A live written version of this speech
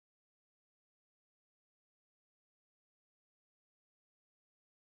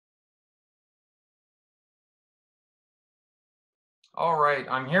All right,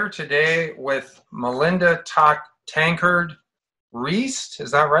 I'm here today with Melinda Tankard Reist.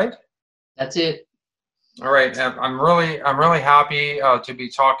 Is that right? That's it. All right, I'm really happy to be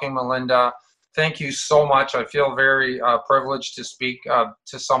talking, Melinda. Thank you so much. I feel very privileged to speak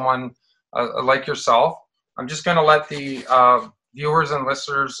to someone like yourself. I'm just going to let the viewers and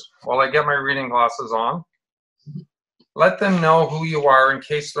listeners, while I get my reading glasses on, let them know who you are in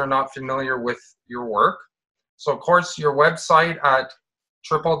case they're not familiar with your work. So, of course, your website at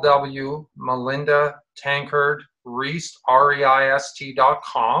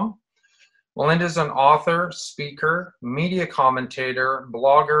www.melindatankards.com. Melinda is an author, speaker, media commentator,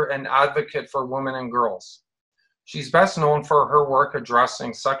 blogger, and advocate for women and girls. She's best known for her work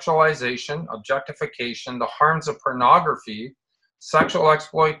addressing sexualization, objectification, the harms of pornography, sexual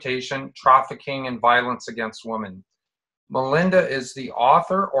exploitation, trafficking, and violence against women. Melinda is the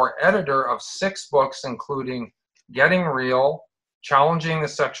author or editor of 6 books, including Getting Real, Challenging the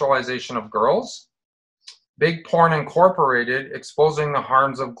Sexualization of Girls, Big Porn Incorporated, Exposing the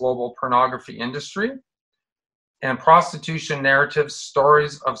Harms of Global Pornography Industry, and Prostitution Narratives,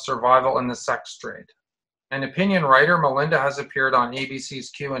 Stories of Survival in the Sex Trade. An opinion writer, Melinda has appeared on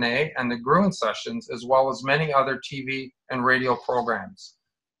ABC's Q&A and the Gruen Sessions, as well as many other TV and radio programs.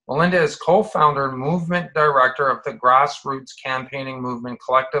 Melinda is co-founder and movement director of the grassroots campaigning movement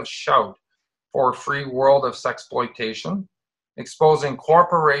collective Shout for a Free World of Sexploitation, exposing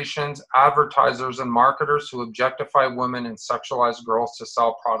corporations, advertisers, and marketers who objectify women and sexualize girls to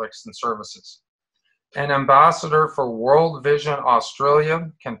sell products and services. An ambassador for World Vision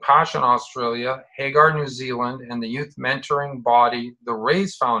Australia, Compassion Australia, Hagar New Zealand, and the youth mentoring body, the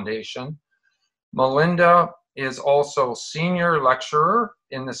Reist Foundation. Melinda is also senior lecturer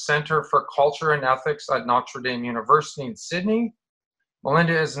in the Center for Culture and Ethics at Notre Dame University in Sydney.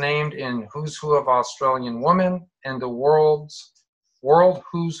 Melinda is named in Who's Who of Australian Women and the World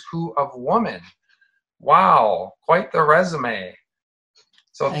Who's Who of Women. Wow, quite the resume.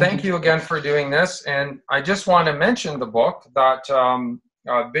 So thank you again for doing this. And I just want to mention the book that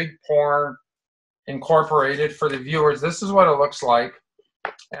Big Porn Incorporated, for the viewers. This is what it looks like.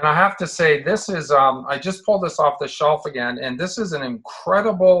 And I have to say, this is, I just pulled this off the shelf again, and this is an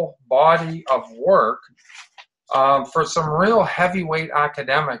incredible body of work for some real heavyweight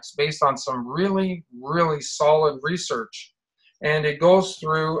academics based on some really, really solid research. And it goes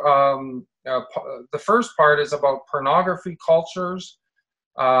through, the first part is about pornography cultures,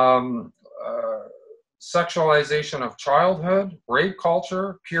 sexualization of childhood, rape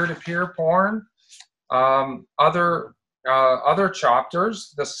culture, peer-to-peer porn, other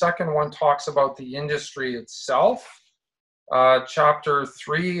chapters. The second one talks about the industry itself. Chapter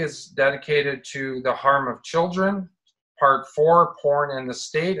 3 is dedicated to the harm of children. Part 4, Porn and the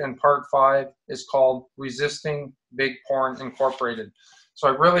State, and Part 5 is called Resisting Big Porn Incorporated. So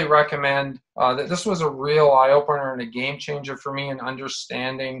I really recommend that. This was a real eye-opener and a game changer for me in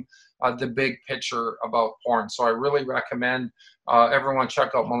understanding the big picture about porn. So I really recommend everyone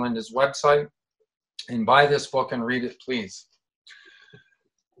check out Melinda's website and buy this book and read it, please.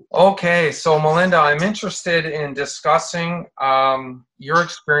 Okay, so Melinda, I'm interested in discussing your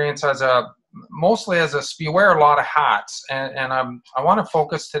experience as mostly as a speaker. You wear a lot of hats, and I want to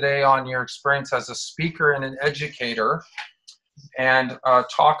focus today on your experience as a speaker and an educator, and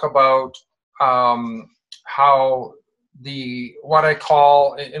talk about how what I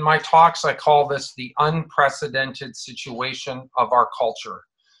call, in my talks, I call this the unprecedented situation of our culture.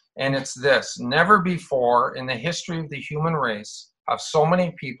 And it's this: never before in the history of the human race have so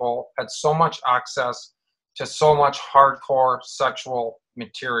many people had so much access to so much hardcore sexual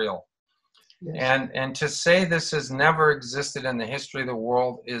material. Yes. And to say this has never existed in the history of the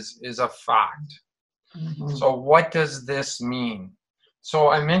world is a fact. Mm-hmm. So what does this mean? So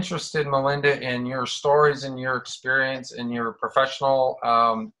I'm interested, Melinda, in your stories and your experience and your professional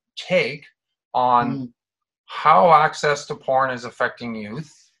take on how access to porn is affecting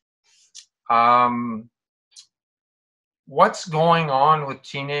youth. What's going on with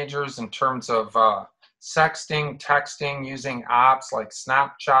teenagers in terms of sexting, texting, using apps like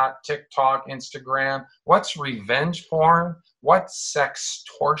Snapchat, TikTok, Instagram? What's revenge porn? What's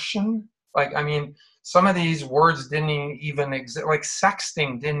sextortion? Like, I mean, some of these words didn't even exist. Like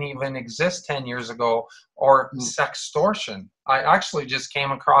sexting didn't even exist 10 years ago, or sextortion. I actually just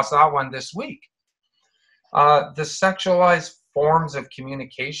came across that one this week. The sexualized forms of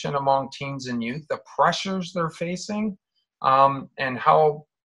communication among teens and youth, the pressures they're facing, and how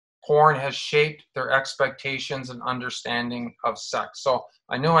porn has shaped their expectations and understanding of sex. So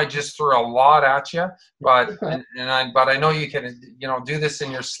I know I just threw a lot at you, but I know you can do this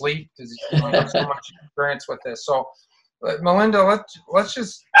in your sleep because you have so much experience with this. So Melinda, let's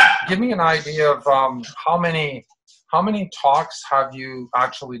just give me an idea of how many talks have you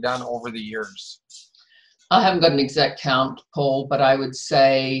actually done over the years? I haven't got an exact count, Paul, but I would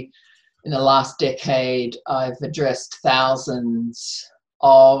say in the last decade, I've addressed thousands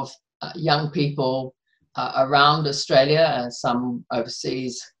of young people around Australia and some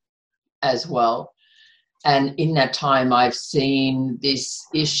overseas as well. And in that time, I've seen this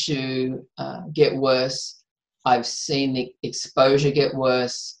issue get worse. I've seen the exposure get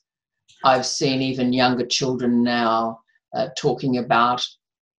worse. I've seen even younger children now talking about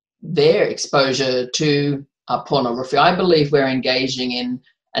their exposure to pornography. I believe we're engaging in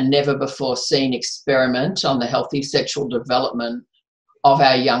a never before seen experiment on the healthy sexual development of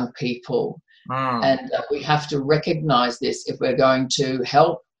our young people. And we have to recognize this if we're going to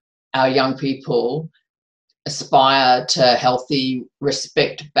help our young people aspire to healthy,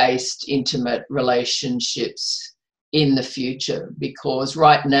 respect-based, intimate relationships in the future. Because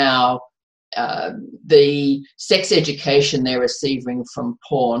right now, the sex education they're receiving from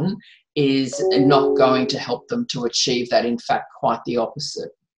porn is not going to help them to achieve that. In fact, quite the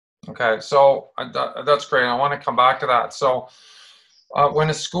opposite. Okay, so that's great. I want to come back to that. So when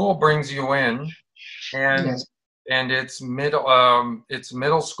a school brings you in and Yes. and it's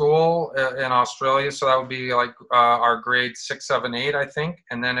middle school in Australia, so that would be like our grades 6, 7, 8, I think,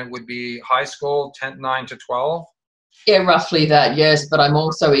 and then it would be high school 9 to 12. Yeah, roughly that, yes. But I'm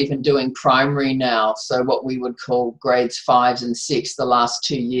also even doing primary now. So what we would call grades 5 and 6, the last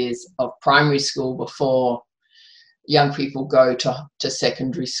 2 years of primary school before young people go to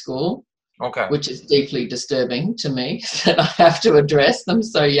secondary school. Okay. Which is deeply disturbing to me that I have to address them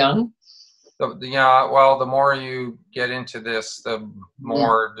so young. Yeah, well, the more you get into this, the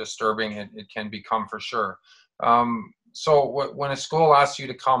more disturbing it can become for sure. So when a school asks you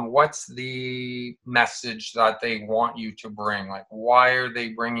to come, what's the message that they want you to bring? Like, why are they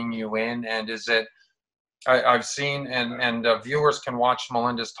bringing you in? And is it, I've seen, and viewers can watch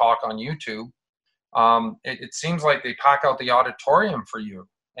Melinda's talk on YouTube. It seems like they pack out the auditorium for you.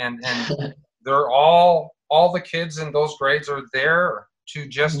 And they're all the kids in those grades are there to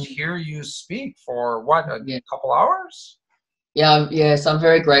just hear you speak for what, a couple hours? Yeah, yes, I'm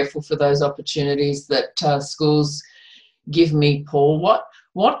very grateful for those opportunities that schools give me, Paul.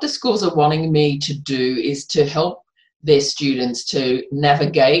 What the schools are wanting me to do is to help their students to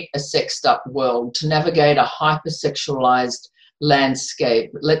navigate a sexed up world, to navigate a hypersexualized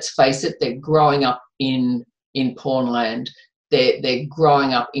landscape. Let's face it, they're growing up in porn land. They're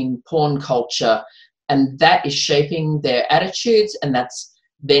growing up in porn culture, and that is shaping their attitudes, and that's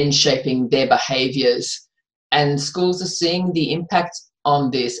then shaping their behaviors. And schools are seeing the impact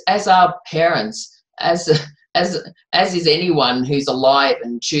on this, as are parents, as is anyone who's alive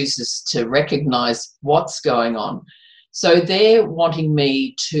and chooses to recognize what's going on. So they're wanting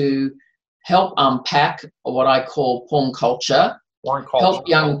me to help unpack what I call porn culture, help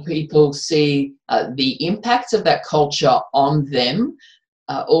young people see the impacts of that culture on them,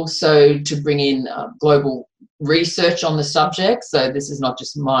 also to bring in global research on the subject. So this is not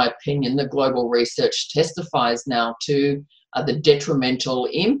just my opinion. The global research testifies now to the detrimental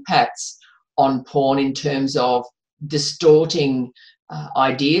impacts on porn in terms of distorting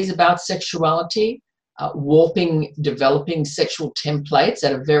ideas about sexuality, warping developing sexual templates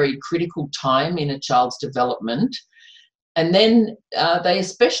at a very critical time in a child's development. And then they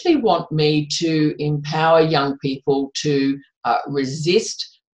especially want me to empower young people to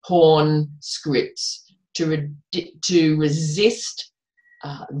resist porn scripts, to resist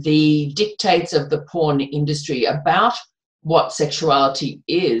the dictates of the porn industry about what sexuality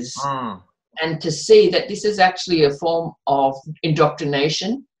is, and to see that this is actually a form of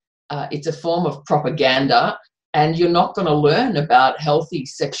indoctrination. It's a form of propaganda, and you're not going to learn about healthy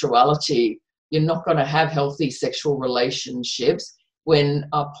sexuality. You're not going to have healthy sexual relationships when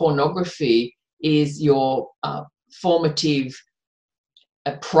pornography is your formative,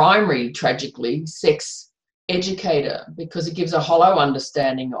 primary, tragically, sex educator, because it gives a hollow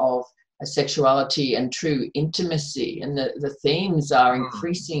understanding of sexuality and true intimacy. And the themes are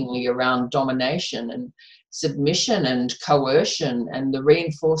increasingly around domination and submission and coercion and the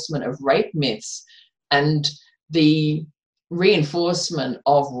reinforcement of rape myths and the reinforcement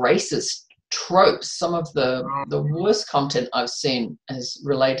of racist tropes. Some of the worst content I've seen is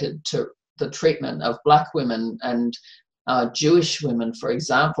related to the treatment of Black women and Jewish women, for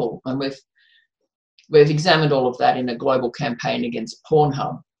example. And we've examined all of that in a global campaign against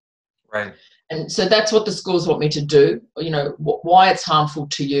Pornhub. Right. And so that's what the schools want me to do, why it's harmful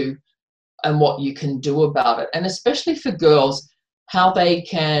to you and what you can do about it. And especially for girls, how they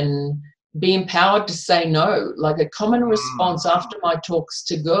can be empowered to say no. Like a common response after my talks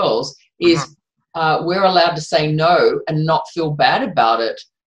to girls is we're allowed to say no and not feel bad about it.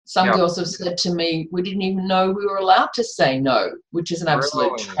 Some girls have said to me, we didn't even know we were allowed to say no, which is an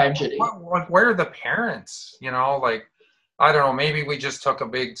absolute tragedy. Where are the parents? You know, like, I don't know, maybe we just took a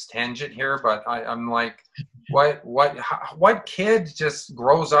big tangent here, but I'm like, what kid just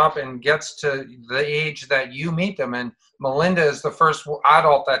grows up and gets to the age that you meet them, and Melinda is the first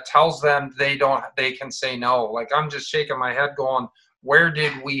adult that tells them they can say no? Like, I'm just shaking my head going, where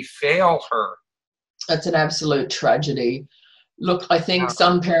did we fail her? That's an absolute tragedy. Look, I think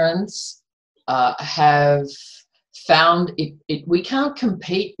some parents have found it. We can't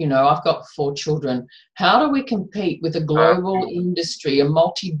compete. You know, I've got 4 children. How do we compete with a global industry, a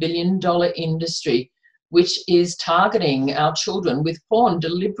multi-billion-dollar industry, which is targeting our children with porn,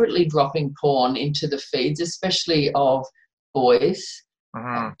 deliberately dropping porn into the feeds, especially of boys,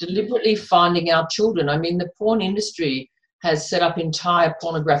 deliberately finding our children? I mean, the porn industry has set up entire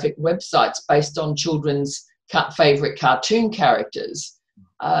pornographic websites based on children's favorite cartoon characters.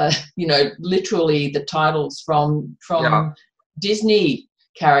 You know, literally the titles from Disney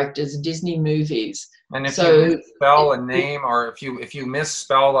characters, Disney movies. And if you misspell a name, or if you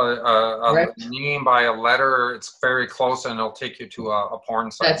misspell a name by a letter, it's very close, and it'll take you to a porn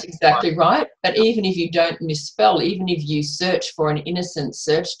site. That's exactly right. But even if you don't misspell, even if you search for an innocent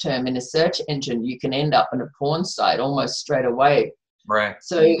search term in a search engine, you can end up in a porn site almost straight away. Right.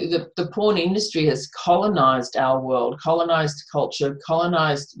 So the porn industry has colonized our world, colonized culture,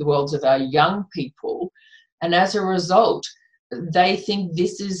 colonized the worlds of our young people. And as a result, they think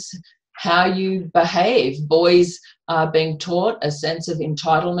this is how you behave. Boys are being taught a sense of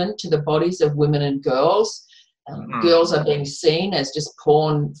entitlement to the bodies of women and girls. Girls are being seen as just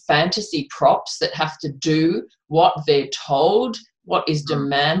porn fantasy props that have to do what they're told, what is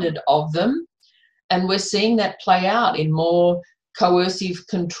demanded of them. And we're seeing that play out in more coercive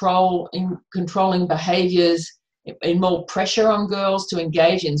controlling behaviours, in more pressure on girls to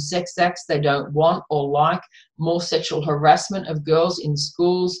engage in sex acts they don't want or like, more sexual harassment of girls in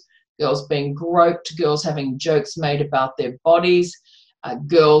schools, girls being groped, girls having jokes made about their bodies,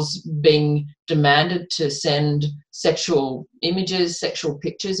 girls being demanded to send sexual images, sexual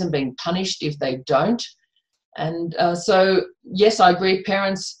pictures, and being punished if they don't. And so, yes, I agree,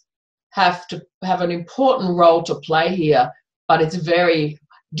 parents have to have an important role to play here, but it's very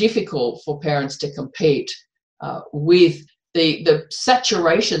difficult for parents to compete with the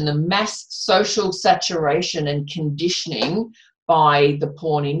saturation, the mass social saturation and conditioning by the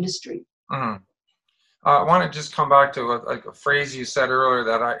porn industry. I want to just come back to a phrase you said earlier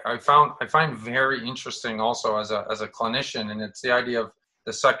that I find very interesting also as a clinician, and it's the idea of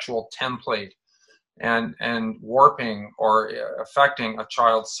the sexual template and warping or affecting a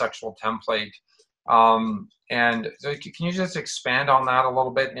child's sexual template. And so can you just expand on that a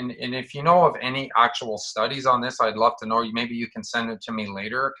little bit? And if you know of any actual studies on this, I'd love to know. Maybe you can send it to me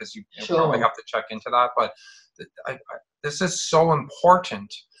later, because you probably have to check into that. But this is so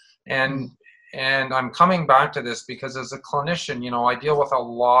important. And I'm coming back to this because as a clinician, you know, I deal with a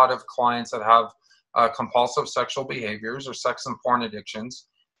lot of clients that have compulsive sexual behaviors or sex and porn addictions.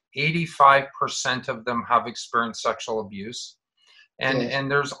 85% of them have experienced sexual abuse. And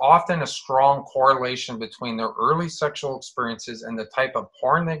there's often a strong correlation between their early sexual experiences and the type of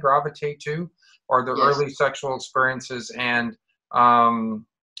porn they gravitate to, or their early sexual experiences and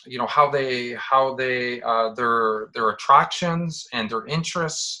you know, how they their attractions and their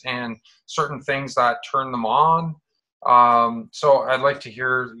interests and certain things that turn them on. So I'd like to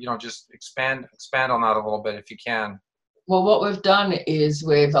hear, you know, just expand on that a little bit if you can. Well, what we've done is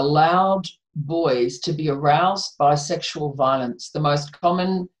we've allowed boys to be aroused by sexual violence. The most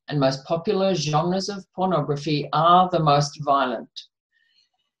common and most popular genres of pornography are the most violent.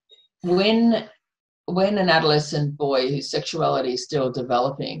 When an adolescent boy whose sexuality is still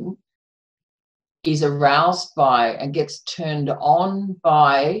developing is aroused by and gets turned on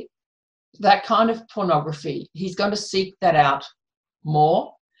by that kind of pornography, he's going to seek that out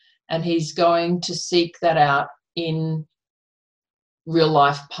more, and he's going to seek that out in real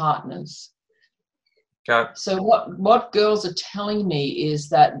life partners. Okay. So what girls are telling me is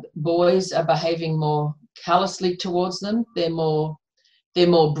that boys are behaving more callously towards them. They're more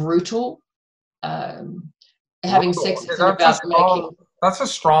brutal. Having sex isn't about making. That's a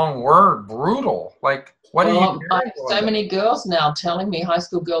strong word, brutal. Like, what are you? I have so many girls now telling me, high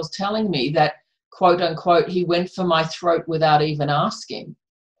school girls telling me that, quote unquote, he went for my throat without even asking.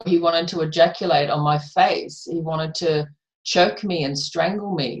 He wanted to ejaculate on my face. He wanted to choke me and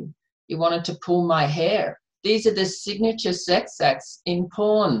strangle me. He wanted to pull my hair. These are the signature sex acts in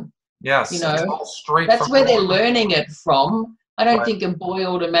porn. You Yes, it's know, all straight that's from where the they're woman. learning it from. I don't Right. think a boy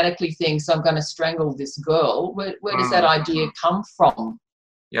automatically thinks I'm going to strangle this girl. Where does that Mm, idea come from?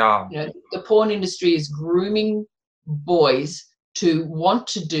 yeah. You know, the porn industry is grooming boys to want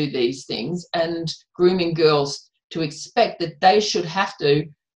to do these things and grooming girls to expect that they should have to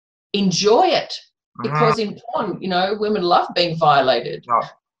enjoy it, Mhm. because in porn, you know, women love being violated. Yeah.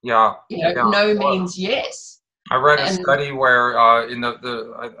 Yeah. You know, Yeah. no Well, means yes. I read a And study where in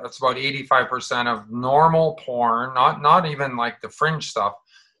it's about 85% of normal porn, not even like the fringe stuff.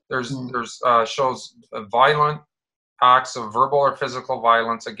 There's shows violent acts of verbal or physical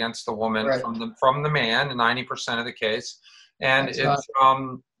violence against the woman right, from the man in 90% of the case, and that's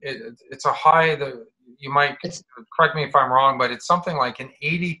right. it's a high. You might It's correct me if I'm wrong, but it's something like in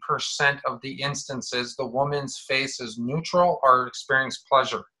 80% of the instances the woman's face is neutral or experience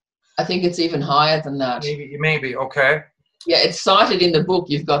pleasure. I think it's even higher than that. Maybe okay. Yeah, it's cited in the book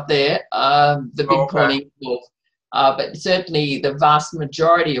you've got there, the Oh, Big okay. Porny book. But certainly the vast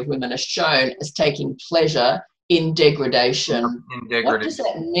majority of women are shown as taking pleasure in degradation. What does Integrity.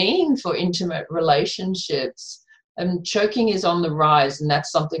 that mean for intimate relationships? And choking is on the rise, and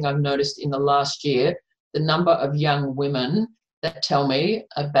that's something I've noticed in the last year. The number of young women that tell me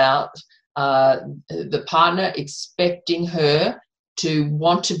about the partner expecting her to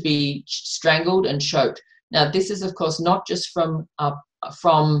want to be strangled and choked. Now, this is, of course, not just from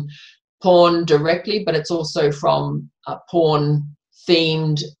porn directly, but it's also from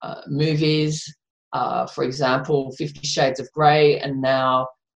porn-themed movies. For example, 50 Shades of Grey, and now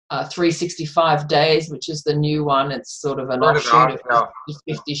 365 Days, which is the new one. It's sort of an Heard of offshoot that? of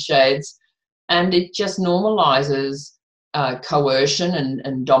Yeah. 50 Shades. And it just normalizes coercion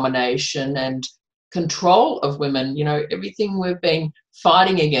and domination and control of women. You know, everything we've been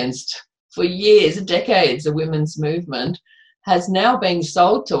fighting against for years, decades, the women's movement has now been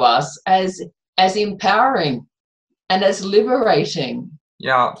sold to us as empowering and as liberating.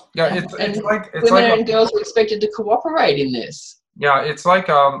 Yeah. Yeah. And It's women like a and girls are expected to cooperate in this. Yeah, it's like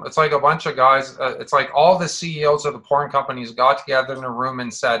a bunch of guys. It's like all the CEOs of the porn companies got together in a room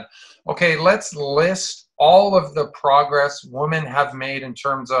and said, "Okay, let's list all of the progress women have made in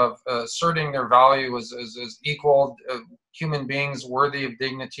terms of asserting their value as equal human beings, worthy of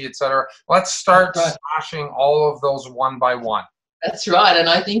dignity, etc. Let's That's start right. smashing all of those one by one." That's right. And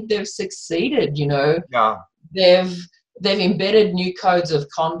I think they've succeeded, you know. Yeah. They've they've embedded new codes of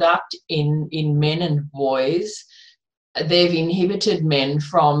conduct in men and boys. They've inhibited men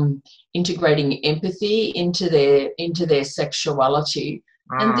from integrating empathy into their sexuality,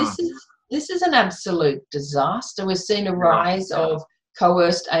 and Mm, this is an absolute disaster. We're seeing a yeah. rise of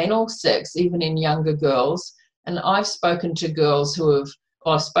coerced anal sex even in younger girls, and I've spoken to girls who have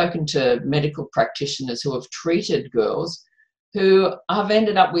well, I've spoken to medical practitioners who have treated girls who have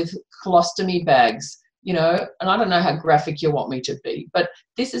ended up with colostomy bags, you know, and I don't know how graphic you want me to be, but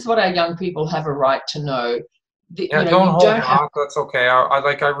this is what our young people have a right to know. Yeah, You know, don't you hold don't have, back. That's okay.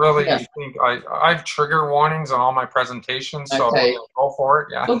 I really yeah, think I have trigger warnings on all my presentations, so okay. go for it.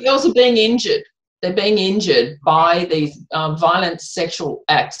 Yeah. Well, girls are being injured. They're being injured by these violent sexual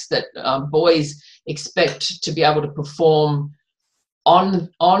acts that boys expect to be able to perform on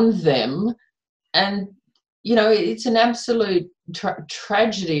them. And, you know, it's an absolute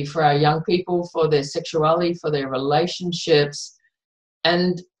tragedy for our young people, for their sexuality, for their relationships.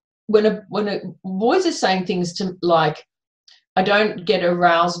 And when boys are saying things to like, I don't get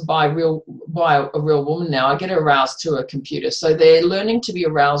aroused by a real woman now. I get aroused to a computer. So they're learning to be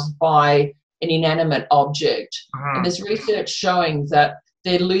aroused by an inanimate object. And Mhm. there's research showing that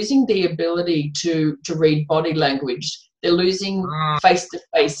they're losing the ability to read body language. They're losing Mm,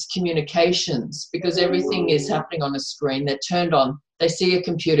 face-to-face communications because everything is happening on a screen. They're turned on. They see a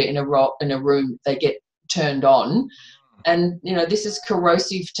computer in a room. They get turned on. And, you know, this is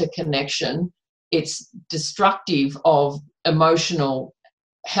corrosive to connection. It's destructive of emotional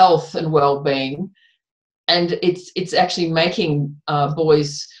health and well-being, and it's actually making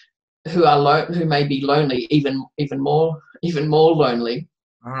boys who may be lonely even more lonely.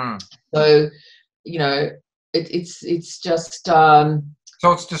 mm. So, you know, it's just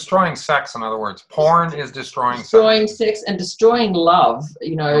So it's destroying sex, in other words. Porn is destroying sex. destroying sex and destroying love.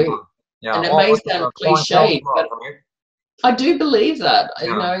 You know, Mhm. Yeah. and it Well, may sound porn kills cliched, love, but right? I do believe that. You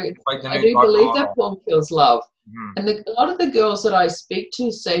Yeah. know, It's like the I new do drug believe that model. porn kills love. Mhm. And a lot of the girls that I speak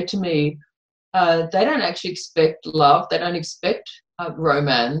to say to me, they don't actually expect love. They don't expect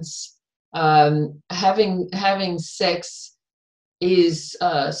romance. Having sex is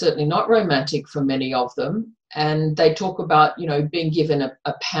certainly not romantic for many of them. And they talk about, you know, being given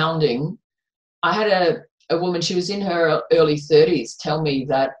a pounding. I had a woman, she was in her early 30s, tell me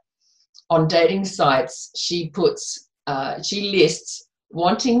that on dating sites, she lists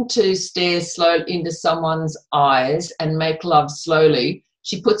wanting to stare slowly into someone's eyes and make love slowly.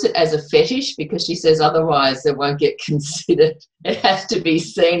 She puts it as a fetish because she says otherwise it won't get considered. It has to be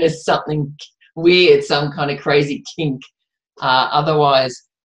seen as something weird, some kind of crazy kink. Otherwise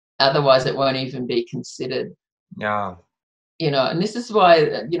it won't even be considered. Yeah. And this is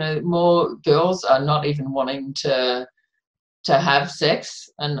why, more girls are not even wanting to have sex.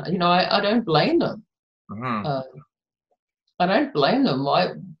 And, I don't blame them. Mm-hmm. I don't blame them.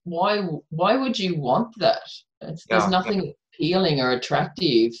 Why would you want that? There's nothing appealing or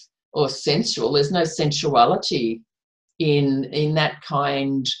attractive or sensual. There's no sensuality in that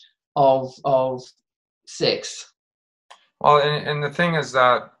kind of sex. Well, and the thing is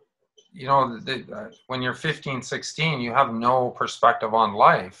that, when you're 15, 16, you have no perspective on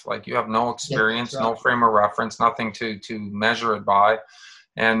life. Like, you have no experience, no frame of reference, nothing to measure it by.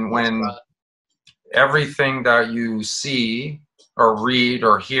 And when everything that you see or read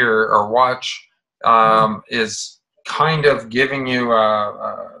or hear or watch is kind of giving you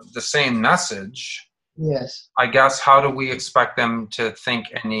the same message, yes, I guess, how do we expect them to think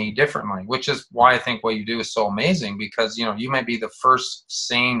any differently? Which is why I think what you do is so amazing, because, you may be the first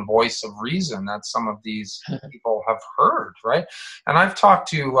sane voice of reason that some of these people have heard, right? And I've talked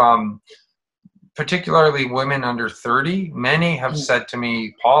to particularly women under 30. Many have said to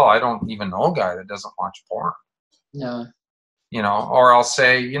me, Paul, I don't even know a guy that doesn't watch porn. No. Or I'll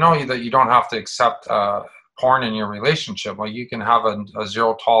say, that you don't have to accept porn in your relationship. Well, you can have a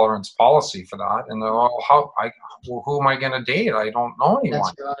zero tolerance policy for that. And they're, who am I going to date? I don't know anyone.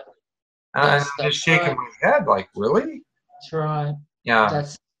 That's right. And I'm just shaking my head like, really? That's right. Yeah.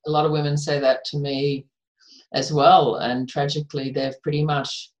 A lot of women say that to me as well. And tragically, they've pretty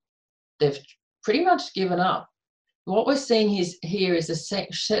much given up. What we're seeing here is a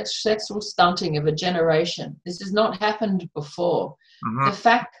sexual stunting of a generation. This has not happened before. Mm-hmm. The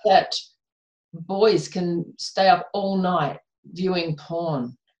fact that boys can stay up all night viewing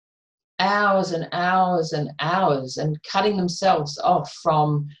porn, hours and hours and hours, and cutting themselves off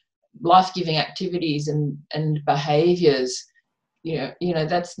from life-giving activities and behaviors,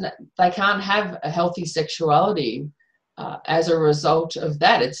 that's not, they can't have a healthy sexuality as a result of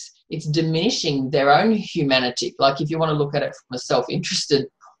that. It's diminishing their own humanity. Like, if you want to look at it from a self-interested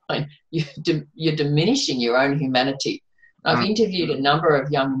point, you're diminishing your own humanity. I've interviewed a number of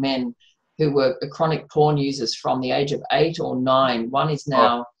young men who were chronic porn users from the age of 8 or 9. One is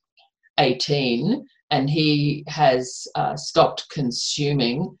now 18, and he has stopped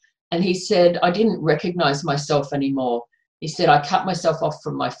consuming. And he said, I didn't recognize myself anymore. He said, I cut myself off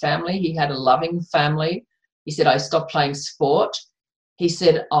from my family. He had a loving family. He said, I stopped playing sport. He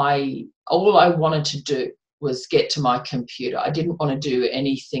said, all I wanted to do was get to my computer. I didn't want to do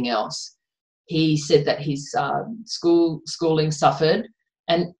anything else. He said that his schooling suffered.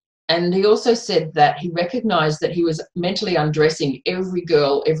 And he also said that he recognized that he was mentally undressing every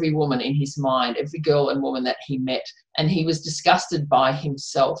girl, every woman in his mind, every girl and woman that he met. And he was disgusted by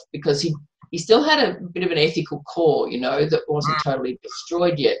himself because he still had a bit of an ethical core, that wasn't totally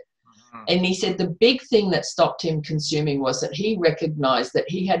destroyed yet. And he said the big thing that stopped him consuming was that he recognized that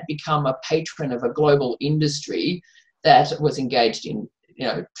he had become a patron of a global industry that was engaged in,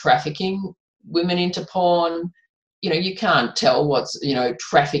 trafficking women into porn. You can't tell what's,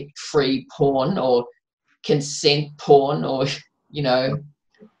 traffic-free porn or consent porn or,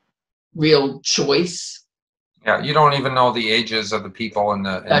 real choice. Yeah, you don't even know the ages of the people in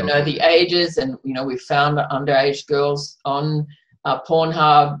the... Don't know the ages, and, we found underage girls on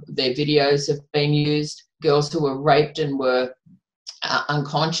Pornhub. Their videos have been used. Girls who were raped and were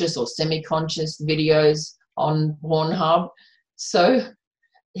unconscious or semi-conscious videos on Pornhub. So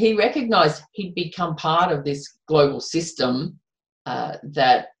he recognised he'd become part of this global system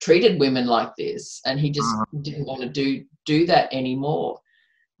that treated women like this, and he just didn't want to do that anymore.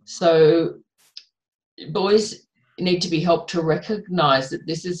 So boys need to be helped to recognise that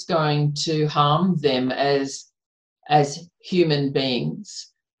this is going to harm them as human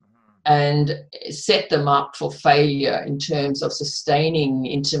beings and set them up for failure in terms of sustaining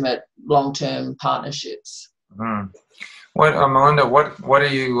intimate long-term partnerships. Melinda, what are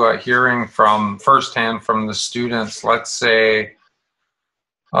you hearing from firsthand from the students? Let's say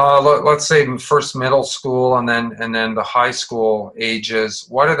first middle school and then the high school ages.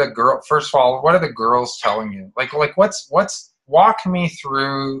 What are the first of all, what are the girls telling you? Like what's walk me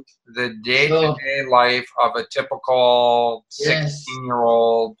through the day-to-day life of a typical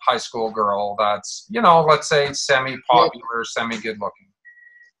 16-year-old high school girl that's, let's say semi-popular, semi-good looking.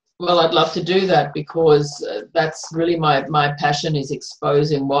 Well, I'd love to do that because that's really my passion, is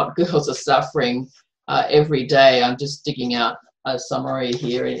exposing what girls are suffering every day. I'm just digging out a summary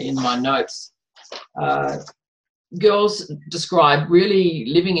here in my notes. Girls describe really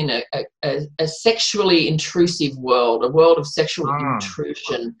living in a sexually intrusive world, a world of sexual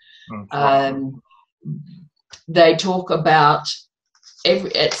intrusion. They talk about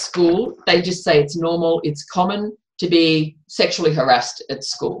at school, they just say it's normal, it's common to be sexually harassed at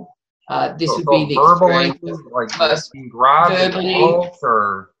school. This would be the verbally, like most being grabbed, verbally,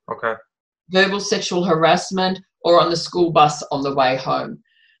 or okay, verbal sexual harassment, or on the school bus on the way home.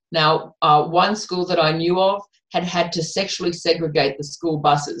 Now, one school that I knew of had to sexually segregate the school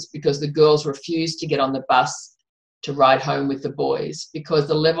buses because the girls refused to get on the bus to ride home with the boys because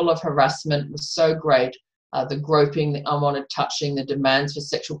the level of harassment was so great. The groping, the unwanted touching, the demands for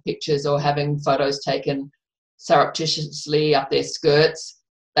sexual pictures or having photos taken surreptitiously up their skirts.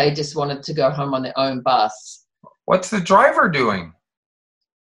 They just wanted to go home on their own bus. What's the driver doing?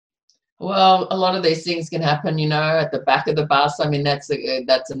 Well, a lot of these things can happen, at the back of the bus. I mean, that's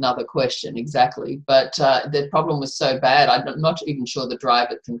another question, exactly. But the problem was so bad, I'm not even sure the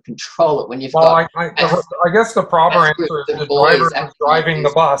driver can control it when you've got... I guess the proper answer is the driver is driving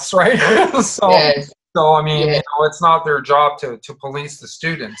the bus, right? Yes. So, I mean, it's not their job to police the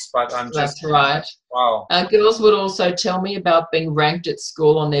students, but I'm just... That's right. Wow. Girls would also tell me about being ranked at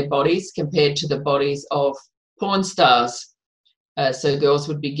school on their bodies compared to the bodies of porn stars. So girls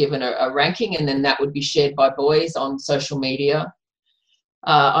would be given a ranking, and then that would be shared by boys on social media.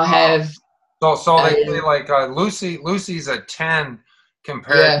 I have... So they say, like, Lucy's a 10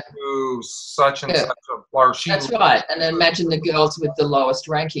 compared to such and such a... That's right. And imagine the girls with the lowest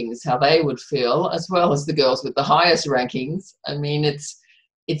rankings, how they would feel, as well as the girls with the highest rankings. I mean,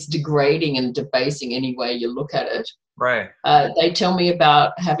 it's degrading and debasing any way you look at it. Right. They tell me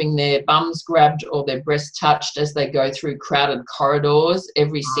about having their bums grabbed or their breasts touched as they go through crowded corridors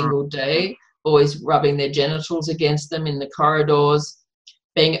every single day, boys rubbing their genitals against them in the corridors,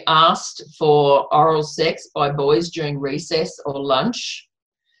 being asked for oral sex by boys during recess or lunch.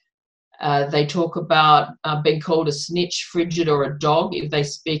 They talk about being called a snitch, frigid, or a dog if they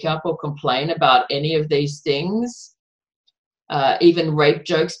speak up or complain about any of these things. Even rape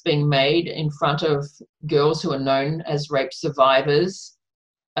jokes being made in front of girls who are known as rape survivors.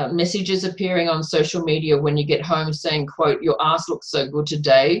 Messages appearing on social media when you get home saying, quote, "Your ass looks so good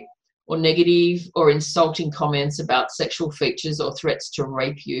today," or negative or insulting comments about sexual features or threats to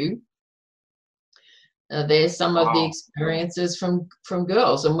rape you. There's some of the experiences from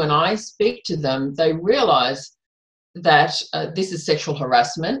girls. And when I speak to them, they realize that this is sexual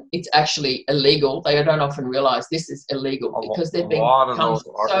harassment. It's actually illegal. They don't often realize this is illegal because they've become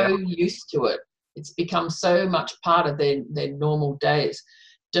so used to it. It's become so much part of their normal days.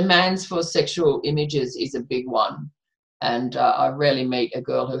 Demands for sexual images is a big one. And I rarely meet a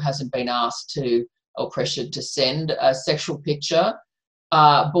girl who hasn't been asked to or pressured to send a sexual picture.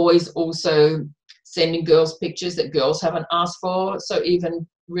 Boys also sending girls pictures that girls haven't asked for. So even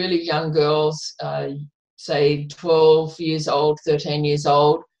really young girls, say 12 years old, 13 years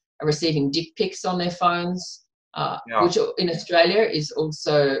old, are receiving dick pics on their phones, which in Australia is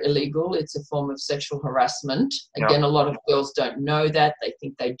also illegal. It's a form of sexual harassment. Again, a lot of girls don't know that. They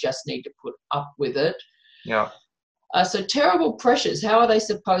think they just need to put up with it. Yeah. So terrible pressures. How are they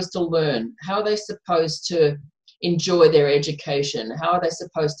supposed to learn? How are they supposed to enjoy their education? How are they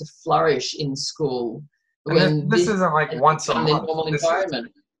supposed to flourish in school? When this isn't like once a month. Their normal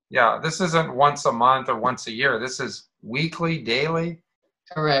environment. This isn't once a month or once a year. This is weekly, daily?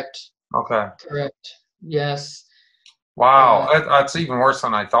 Correct. Okay. Correct. Yes. Wow. That's even worse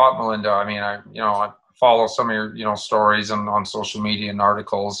than I thought, Melinda. I mean, I follow some of your, stories on social media and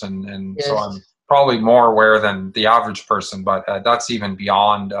articles, and so I'm probably more aware than the average person, but that's even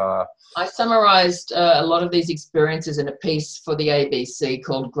beyond. I summarized a lot of these experiences in a piece for the ABC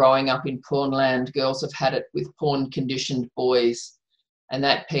called "Growing Up in Pornland. Girls Have Had It with Porn-Conditioned Boys." And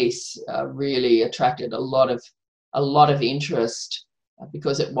that piece really attracted a lot of interest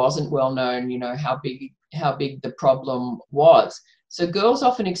because it wasn't well known, how big the problem was. So girls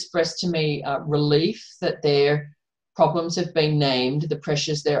often express to me relief that their problems have been named, the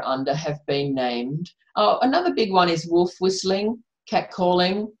pressures they're under have been named. Oh, another big one is wolf whistling,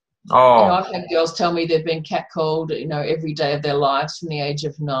 catcalling. Oh. I've had girls tell me they've been catcalled, every day of their lives from the age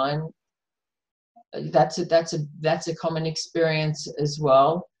of 9. That's a common experience as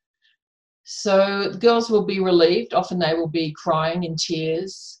well. So girls will be relieved. Often they will be crying in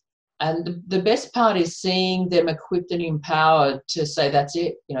tears. And the best part is seeing them equipped and empowered to say, that's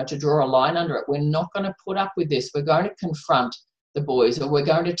it, to draw a line under it. We're not going to put up with this. We're going to confront the boys, or we're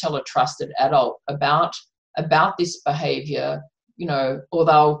going to tell a trusted adult about this behaviour, you know, or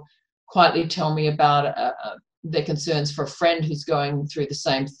they'll quietly tell me about their concerns for a friend who's going through the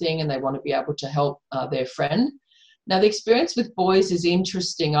same thing and they want to be able to help their friend. Now, the experience with boys is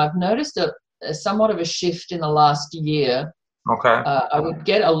interesting. I've noticed a somewhat of a shift in the last year. Okay. I would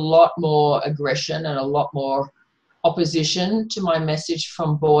get a lot more aggression and a lot more opposition to my message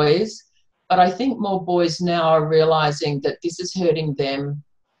from boys, but I think more boys now are realising that this is hurting them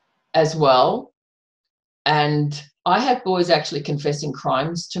as well. And I have boys actually confessing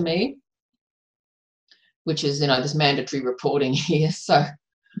crimes to me, which is, you know, this mandatory reporting here. So,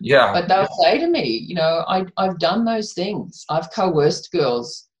 Yeah. but they'll say to me, you know, I've done those things. I've coerced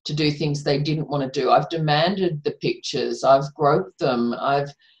girls to do things they didn't want to do. I've demanded the pictures. I've groped them.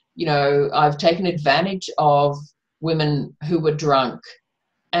 I've taken advantage of women who were drunk,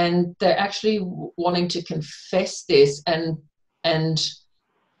 and they're actually wanting to confess this and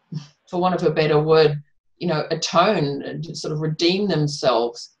for want of a better word, you know, atone and sort of redeem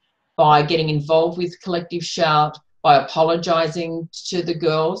themselves by getting involved with Collective Shout, by apologising to the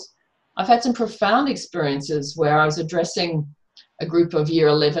girls. I've had some profound experiences where I was addressing a group of Year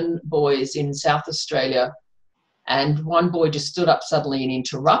 11 boys in South Australia, and one boy just stood up suddenly and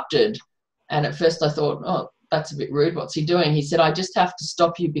interrupted. And at first I thought, oh, that's a bit rude. What's he doing? He said, I just have to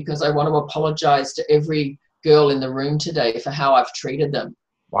stop you because I want to apologise to every girl in the room today for how I've treated them.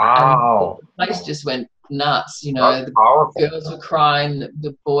 Wow. And the place just went nuts. You know, That's powerful. The girls were crying.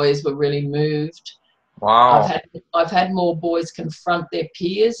 The boys were really moved. Wow. I've had more boys confront their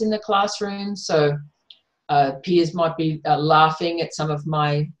peers in the classroom. So peers might be laughing at some of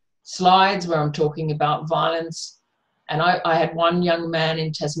my slides where I'm talking about violence. And I had one young man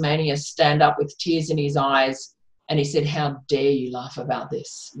in Tasmania stand up with tears in his eyes, and he said, how dare you laugh about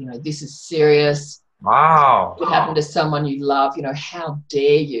this? You know, this is serious. Wow. What happened to someone you love? You know, how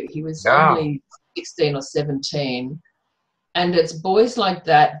dare you? He was only 16 or 17. And it's boys like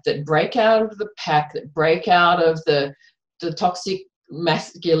that that break out of the pack, that break out of the toxic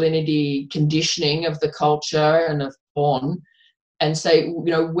masculinity conditioning of the culture and of porn, and say, you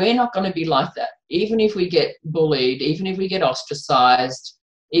know, we're not going to be like that. Even if we get bullied, even if we get ostracized,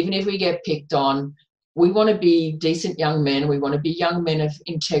 even if we get picked on, we want to be decent young men. We want to be young men of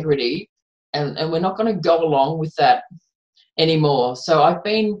integrity, and we're not going to go along with that anymore. So I've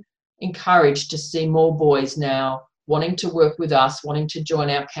been encouraged to see more boys now wanting to work with us, wanting to join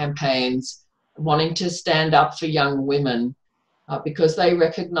our campaigns, wanting to stand up for young women, because they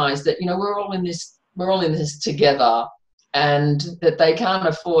recognise that, you know, we're all in this together, and that they can't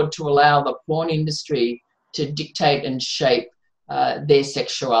afford to allow the porn industry to dictate and shape their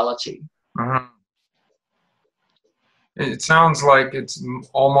sexuality. Mm-hmm. It sounds like it's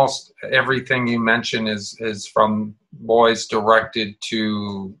almost everything you mention is from boys directed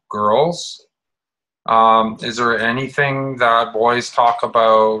to girls. Is there anything that boys talk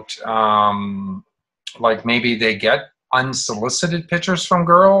about, like maybe they get unsolicited pictures from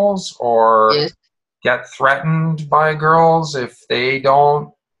girls, or Yes. get threatened by girls if they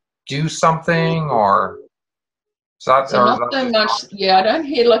don't do something, or is that, So not so much, yeah, I don't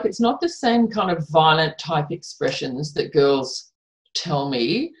hear, like, it's not the same kind of violent type expressions that girls tell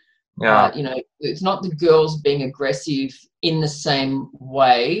me. yeah. You know, it's not the girls being aggressive in the same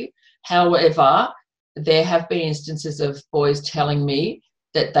way. However, there have been instances of boys telling me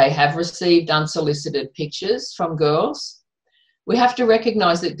that they have received unsolicited pictures from girls. We have to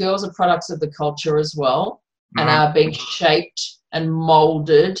recognise that girls are products of the culture as well, and are being shaped and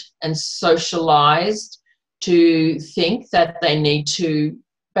moulded and socialised to think that they need to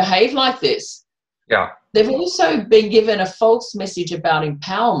behave like this. Yeah. They've also been given a false message about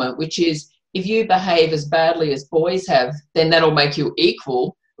empowerment, which is if you behave as badly as boys have, then that'll make you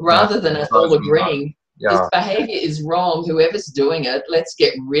equal, rather than us all agreeing this behaviour is wrong, whoever's doing it, let's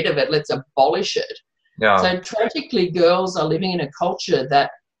get rid of it, let's abolish it. Yeah. So tragically, girls are living in a culture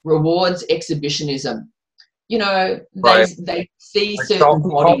that rewards exhibitionism. You know, they see like certain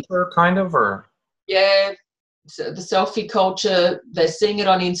bodies. Culture, kind of, or? Yeah, so the selfie culture, they're seeing it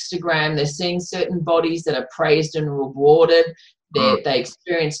on Instagram, they're seeing certain bodies that are praised and rewarded. They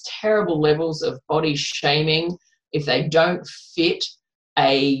experience terrible levels of body shaming if they don't fit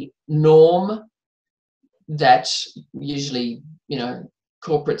a norm that usually, you know,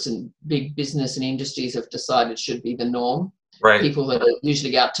 corporates and big business and industries have decided should be the norm. Right. People that are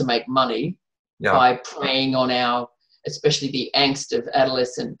usually out to make money by preying on especially the angst of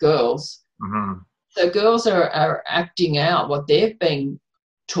adolescent girls. Mm-hmm. So girls are acting out what they've been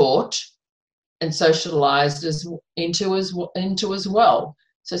taught and socialised into as well.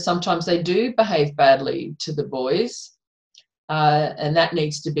 So sometimes they do behave badly to the boys. and that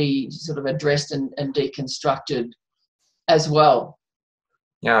needs to be sort of addressed and deconstructed as well.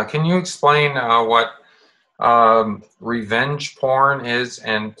 Yeah, can you explain what revenge porn is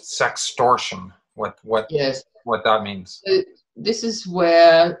and sextortion? Yes. What that means? This is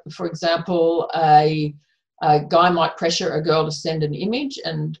where, for example, a guy might pressure a girl to send an image,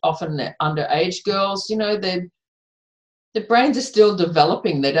 and often they're underage girls. You know, the brains are still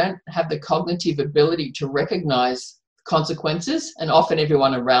developing. They don't have the cognitive ability to recognize consequences, and often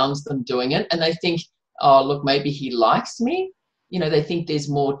everyone around them doing it, and they think, oh, look, maybe he likes me. You know, they think there's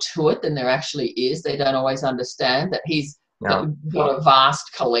more to it than there actually is. They don't always understand that he's got a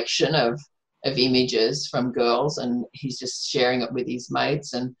vast collection of images from girls, and he's just sharing it with his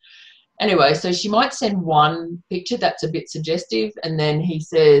mates. And anyway, so she might send one picture that's a bit suggestive, and then he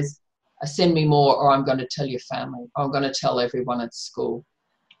says, send me more, or I'm going to tell your family, or I'm going to tell everyone at school.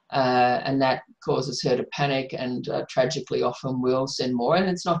 And that causes her to panic, and tragically often will send more. And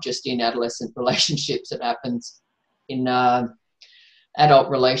it's not just in adolescent relationships, it happens in adult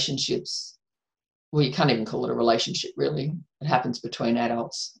relationships. Well, you can't even call it a relationship, really. It happens between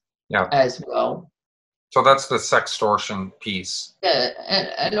adults as well. So that's the sextortion piece. Yeah,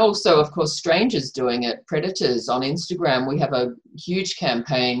 and also, of course, strangers doing it, predators on Instagram. We have a huge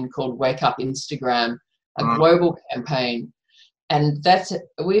campaign called Wake Up Instagram, a global campaign. And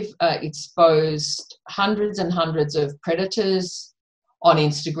we've exposed hundreds and hundreds of predators on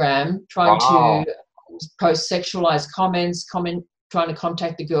Instagram, trying to post sexualized comments, trying to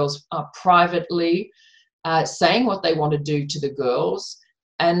contact the girls privately, saying what they want to do to the girls,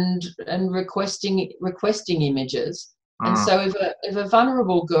 and requesting images. And so if a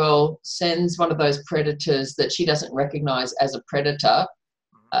vulnerable girl sends one of those predators that she doesn't recognize as a predator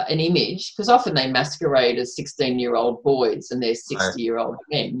an image, because often they masquerade as 16-year-old boys and they're 60-year-old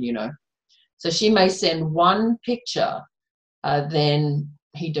men, you know. So she may send one picture, then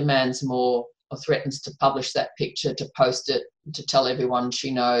he demands more, or threatens to publish that picture, to post it, to tell everyone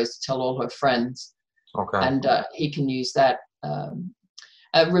she knows, to tell all her friends. Okay. And he can use that.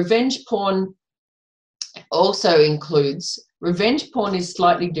 Revenge porn also includes, revenge porn is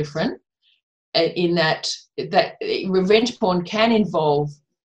slightly different in that revenge porn can involve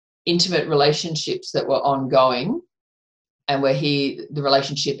intimate relationships that were ongoing, and where the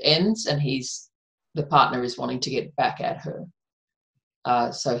relationship ends and the partner is wanting to get back at her.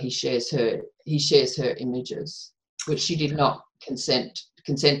 So he shares her images, which she did not consent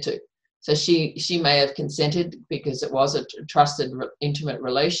to. So she may have consented because it was a trusted, intimate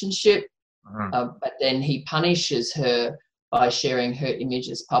relationship, but then he punishes her by sharing her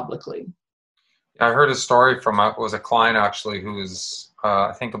images publicly. I heard a story from was a client actually who was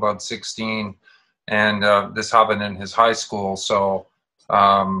I think about 16, and this happened in his high school. So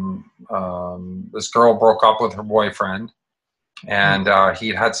this girl broke up with her boyfriend, and he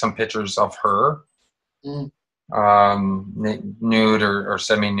had some pictures of her, nude or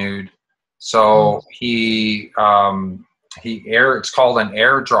semi-nude. So it's called an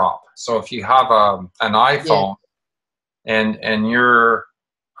airdrop. So if you have an iPhone and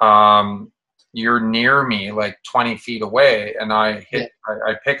you're near me, like 20 feet away, and I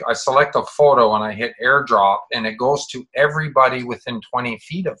select a photo and I hit airdrop, and it goes to everybody within 20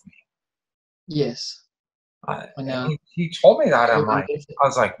 feet of me. Yes. I know. He told me that. I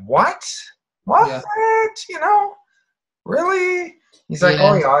was like, what? Yeah. You know, really? He's like,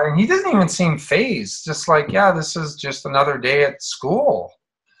 oh yeah. And he doesn't even seem fazed. Just like, yeah, this is just another day at school.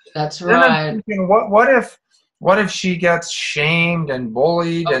 That's right. I'm thinking, what if she gets shamed and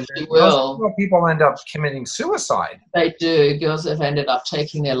bullied, and she will. People end up committing suicide? They do. Girls have ended up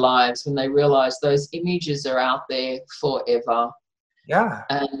taking their lives when they realize those images are out there forever. Yeah.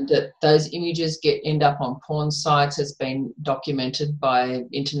 And that those images end up on porn sites has been documented by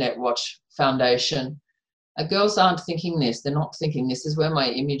Internet Watch Foundation. Girls aren't thinking this. They're not thinking this is where my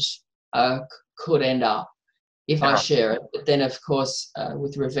image could end up if I share it. But then, of course,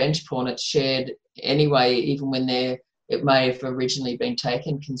 with revenge porn, it's shared anyway, even when it may have originally been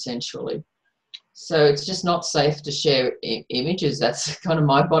taken consensually. So it's just not safe to share images. That's kind of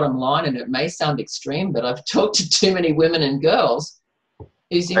my bottom line, and it may sound extreme, but I've talked to too many women and girls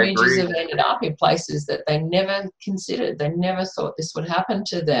whose images have ended up in places that they never considered. They never thought this would happen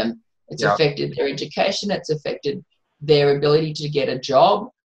to them. It's affected their education. It's affected their ability to get a job.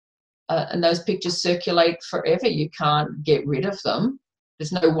 And those pictures circulate forever. You can't get rid of them.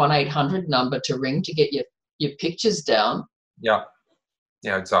 There's no 1-800 number to ring to get your pictures down. Yeah.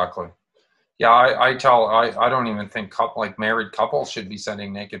 Yeah, exactly. Yeah, I don't even think married couples should be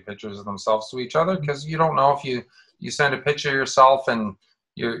sending naked pictures of themselves to each other, because you don't know if you send a picture of yourself and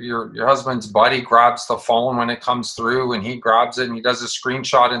your husband's buddy grabs the phone when it comes through, and he grabs it and he does a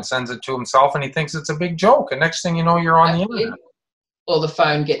screenshot and sends it to himself, and he thinks it's a big joke. And next thing you know, you're on the internet. Or the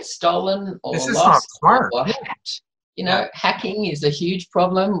phone gets stolen or This is not lost smart. or hacked. You know, hacking is a huge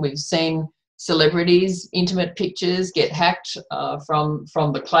problem. We've seen celebrities' intimate pictures get hacked from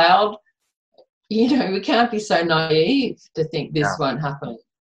the cloud. You know, we can't be so naive to think this won't happen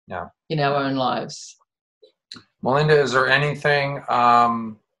in our own lives. Melinda, is there anything,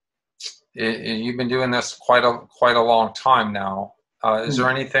 you've been doing this quite a long time now. Is there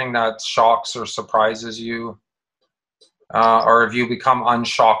anything that shocks or surprises you? Or have you become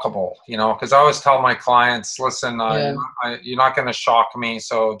unshockable? You know, because I always tell my clients, listen, you're not going to shock me,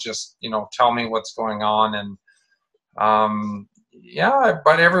 so just, you know, tell me what's going on. And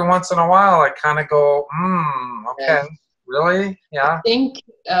but every once in a while I kind of go, okay, really? Yeah. I think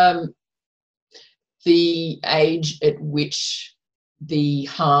the age at which the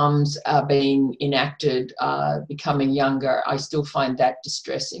harms are being enacted are becoming younger. I still find that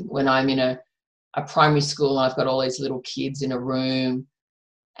distressing. When I'm in a primary school and I've got all these little kids in a room,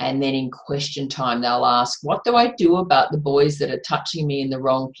 and then in question time they'll ask, what do I do about the boys that are touching me in the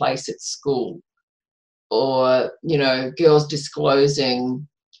wrong place at school? Or, you know, girls disclosing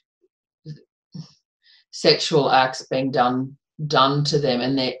sexual acts being done to them,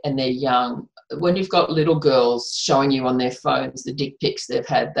 and they're young. When you've got little girls showing you on their phones the dick pics they've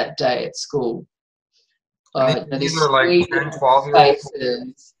had that day at school, these are like 10,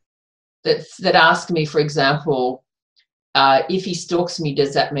 12-year-olds that ask me, for example, if he stalks me,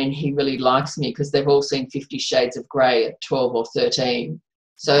 does that mean he really likes me? Because they've all seen 50 Shades of Grey at 12 or 13.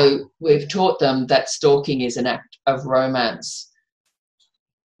 So we've taught them that stalking is an act of romance.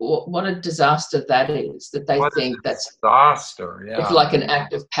 What a disaster that is, that they think that's disaster. Yeah. It's like an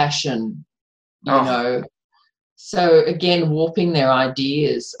act of passion, you know. So again, warping their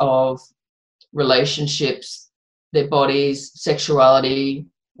ideas of relationships, their bodies, sexuality,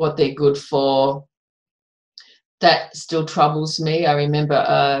 what they're good for. That still troubles me. I remember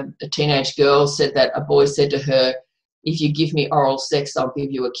a teenage girl said that a boy said to her, if you give me oral sex, I'll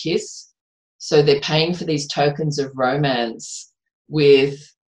give you a kiss. So they're paying for these tokens of romance with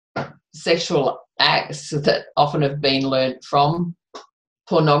sexual acts that often have been learnt from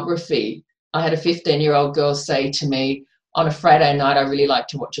pornography. I had a 15-year-old girl say to me, on a Friday night, I really like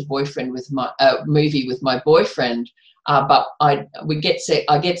to watch a movie with my boyfriend, but I get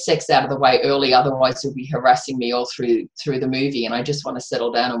sex out of the way early, otherwise he'll be harassing me all through the movie, and I just want to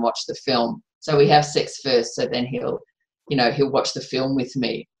settle down and watch the film. So we have sex first, so then he'll watch the film with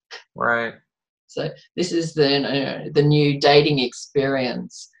me. Right. So this is the new dating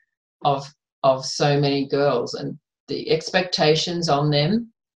experience of so many girls, and the expectations on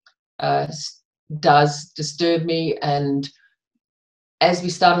them does disturb me. And as we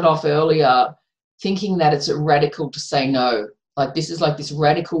started off earlier, thinking that it's radical to say no, like this is like this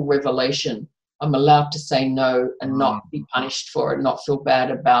radical revelation. I'm allowed to say no and not be punished for it, not feel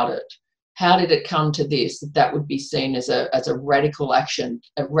bad about it. How did it come to this? That would be seen as a radical action,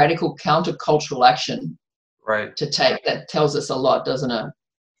 a radical countercultural action, right, to take. That tells us a lot, doesn't it?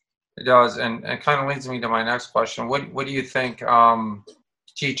 It does, and it kind of leads me to my next question. What do you think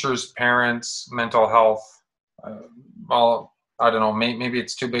teachers, parents, mental health, well, I don't know, maybe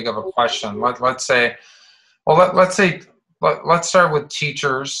it's too big of a question. Let's start with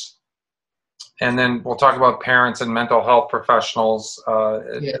teachers, and then we'll talk about parents and mental health professionals,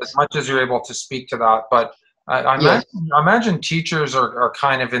 as much as you're able to speak to that. But I imagine teachers are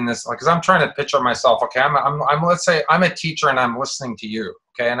kind of in this, because I'm trying to picture myself. Okay, let's say I'm a teacher and I'm listening to you.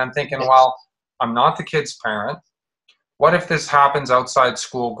 Okay, and I'm thinking, well, I'm not the kid's parent. What if this happens outside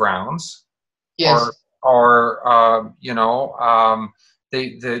school grounds? Yes. Or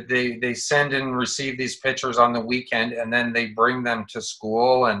they send and receive these pictures on the weekend, and then they bring them to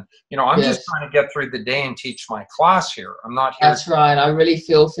school. And I'm just trying to get through the day and teach my class here. I'm not here. That's right. I really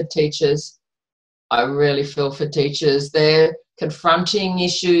feel for teachers. They're confronting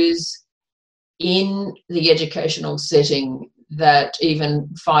issues in the educational setting that even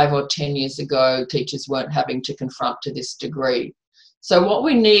 5 or 10 years ago teachers weren't having to confront to this degree. So what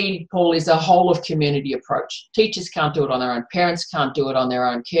we need, Paul, is a whole of community approach. Teachers can't do it on their own. Parents can't do it on their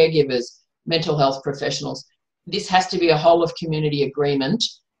own. Caregivers, mental health professionals. This has to be a whole of community agreement.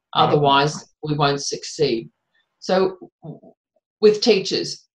 Otherwise, we won't succeed. So with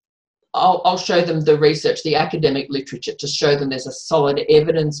teachers, I'll show them the research, the academic literature, to show them there's a solid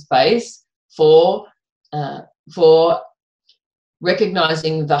evidence base for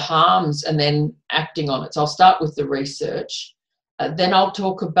recognizing the harms and then acting on it. So I'll start with the research. Then I'll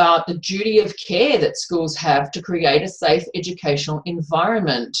talk about the duty of care that schools have to create a safe educational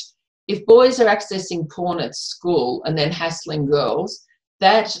environment. If boys are accessing porn at school and then hassling girls,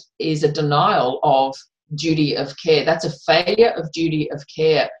 that is a denial of duty of care. That's a failure of duty of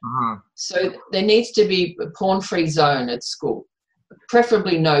care. So there needs to be a porn-free zone at school,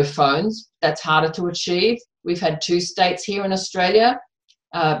 preferably no phones. That's harder to achieve. We've had 2 states here in Australia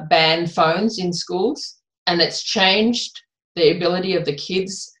ban phones in schools, and it's changed the ability of the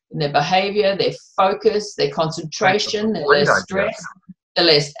kids in their behaviour, their focus, their concentration, they're less stressed, they're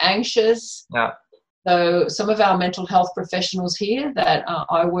less anxious. Yeah. So some of our mental health professionals here that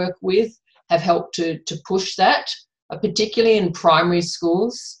I work with have helped to push that, particularly in primary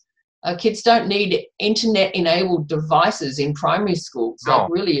schools. Kids don't need internet-enabled devices in primary schools. No.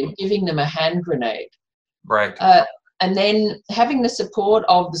 Like really, you're giving them a hand grenade. Right. And then having the support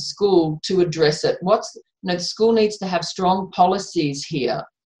of the school to address it. The school needs to have strong policies here.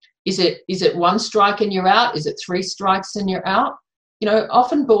 Is it 1 strike and you're out? Is it 3 strikes and you're out?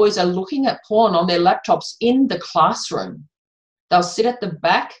 Often boys are looking at porn on their laptops in the classroom. They'll sit at the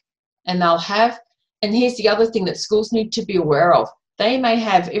back and and here's the other thing that schools need to be aware of. They may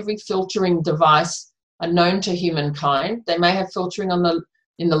have every filtering device known to humankind. They may have filtering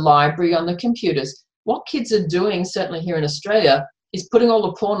in the library, on the computers. What kids are doing, certainly here in Australia, is putting all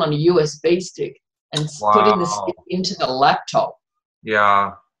the porn on a USB stick and putting the stick into the laptop.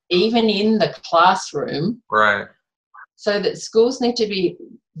 Yeah. Even in the classroom. Right. So that schools need to be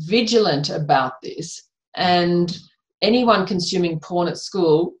vigilant about this, and anyone consuming porn at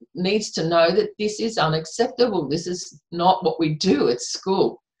school needs to know that this is unacceptable. This is not what we do at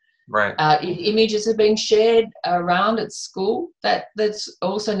school. Right. If images are being shared around at school, that's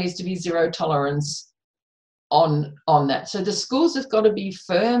also needs to be zero tolerance on that. So the schools have got to be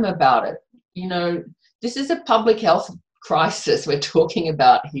firm about it. This is a public health crisis we're talking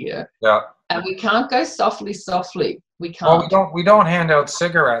about here. Yeah. And we can't go softly. We can't. Well, we don't hand out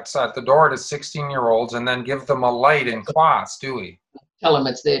cigarettes at the door to 16-year-olds and then give them a light in class, do we? Tell them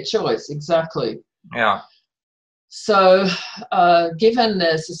it's their choice. Exactly. Yeah. So given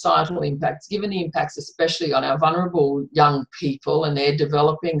the societal impacts, given the impacts especially on our vulnerable young people and their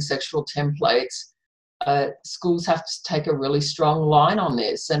developing sexual templates, schools have to take a really strong line on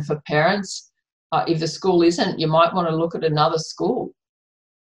this. And for parents, if the school isn't, you might want to look at another school.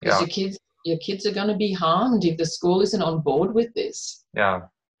 Because your kids are going to be harmed if the school isn't on board with this. Yeah.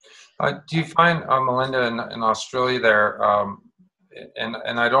 Do you find, Melinda, in Australia there,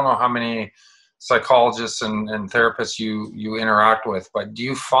 and I don't know how many psychologists and therapists you interact with, but do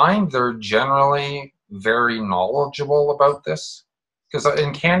you find they're generally very knowledgeable about this? Because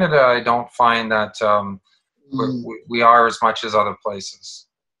in Canada, I don't find that we are as much as other places.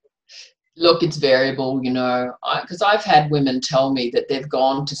 Look, it's variable, because I've had women tell me that they've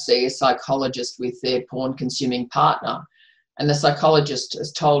gone to see a psychologist with their porn-consuming partner, and the psychologist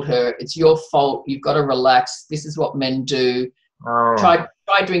has told her, it's your fault, you've got to relax, this is what men do. Oh. Try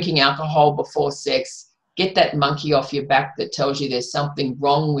drinking alcohol before sex, get that monkey off your back that tells you there's something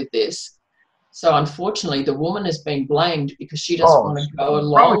wrong with this. So unfortunately, the woman has been blamed because she doesn't want to go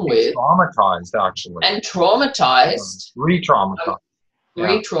along with. Traumatized, actually. And traumatized. Re-traumatized.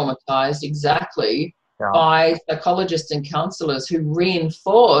 Re-traumatized, exactly, by psychologists and counsellors who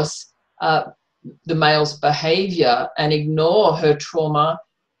reinforce the male's behaviour and ignore her trauma,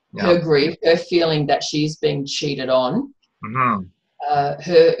 her grief, her feeling that she's being cheated on,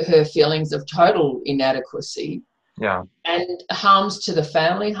 her feelings of total inadequacy, and harms to the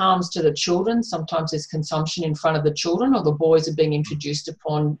family, harms to the children. Sometimes there's consumption in front of the children, or the boys are being introduced to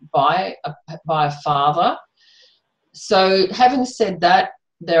porn by a father. So having said that,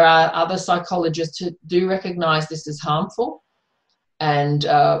 there are other psychologists who do recognise this is harmful and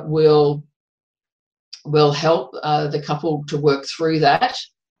will help the couple to work through that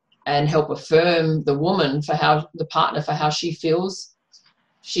and help affirm the woman for how she feels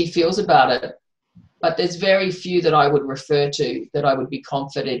about it. But there's very few that I would refer to that I would be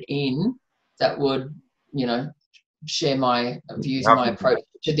confident in that would, share my views and my approach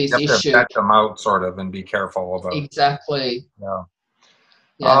to this issue. You have to vet them out, sort of, and be careful about it. Exactly. Yeah.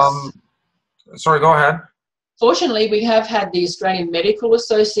 Yes. Sorry, go ahead. Fortunately, we have had the Australian Medical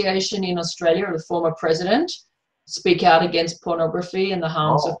Association in Australia, the former president, speak out against pornography and the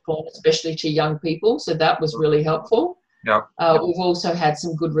harms of porn, especially to young people. So that was really helpful. Yeah. We've also had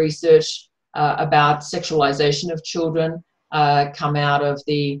some good research about sexualization of children come out of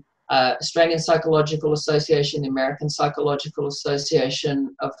the Australian Psychological Association, the American Psychological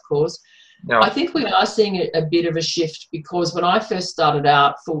Association, of course. Yeah. I think we are seeing a bit of a shift because when I first started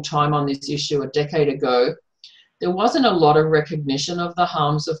out full-time on this issue a decade ago, there wasn't a lot of recognition of the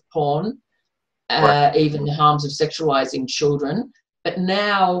harms of porn, Right. even the harms of sexualizing children. But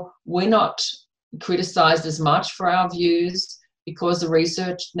now we're not criticized as much for our views because the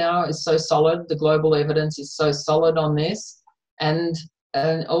research now is so solid, the global evidence is so solid on this, and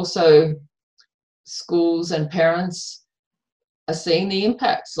also schools and parents are seeing the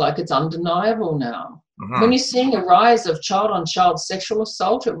impacts, like it's undeniable now. When you're seeing a rise of child-on-child sexual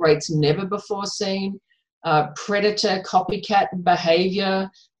assault at rates never before seen, predator copycat behavior,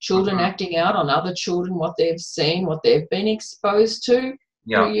 children acting out on other children, what they've seen, what they've been exposed to,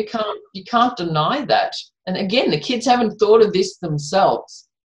 Yeah. you can't deny that. And again, the kids haven't thought of this themselves.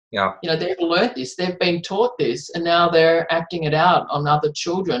 Yeah. They've learnt this, they've been taught this, and now they're acting it out on other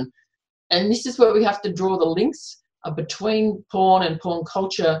children. And this is where we have to draw the links between porn and porn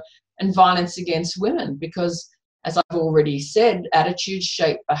culture and violence against women, because, as I've already said, attitudes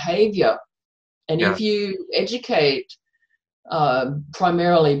shape behaviour. And Yeah. if you educate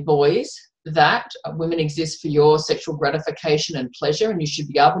primarily boys that women exist for your sexual gratification and pleasure, and you should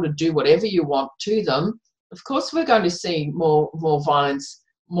be able to do whatever you want to them, of course we're going to see more violence,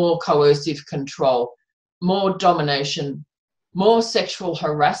 more coercive control, more domination, more sexual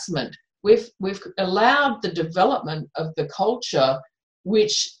harassment. We've allowed the development of the culture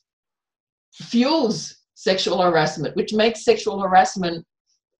which fuels sexual harassment, which makes sexual harassment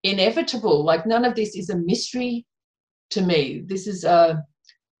inevitable. Like, none of this is a mystery to me. This is a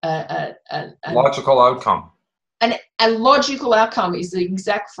Logical outcome. And a logical outcome is the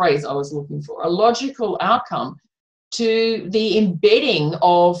exact phrase I was looking for. A logical outcome to the embedding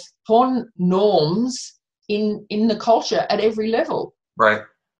of porn norms in the culture at every level. Right.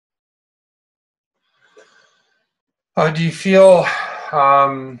 Do you feel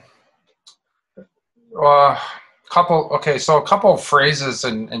a couple of phrases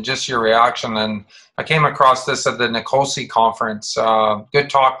and just your reaction, and I came across this at the Nicosi conference. Good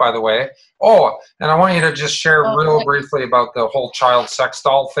talk, by the way. Oh, and I want you to just share real briefly about the whole child sex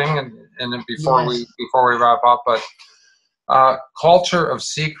doll thing, and before we wrap up. But culture of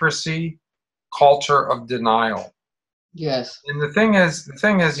secrecy, culture of denial. Yes. And the thing is,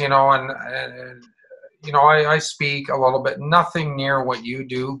 I speak a little bit, nothing near what you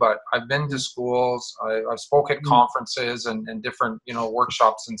do, but I've been to schools, I've spoken at conferences and different,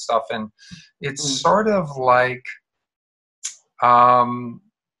 workshops and stuff. And it's sort of like,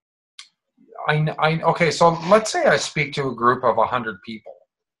 okay, so let's say I speak to a group of 100 people.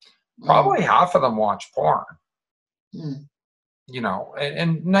 Probably half of them watch porn.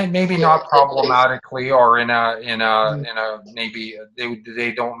 And maybe not problematically, or in a maybe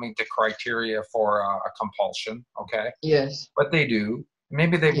they don't meet the criteria for a compulsion. Okay. Yes. But they do.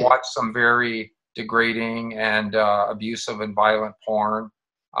 Maybe they've watched some very degrading and abusive and violent porn,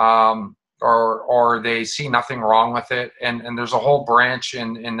 or they see nothing wrong with it. And there's a whole branch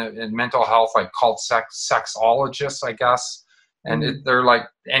in mental health, like called sexologists, I guess. And they're like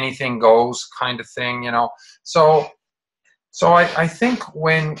anything goes kind of thing, So I think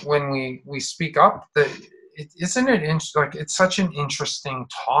when we speak up, isn't it like it's such an interesting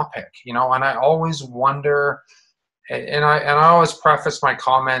topic, and I always wonder, and I always preface my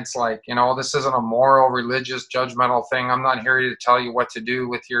comments like, this isn't a moral, religious, judgmental thing. I'm not here to tell you what to do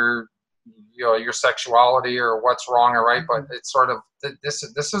with your sexuality or what's wrong or right, but it's sort of this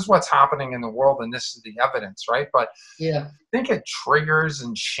is what's happening in the world, and this is the evidence, right? But I think it triggers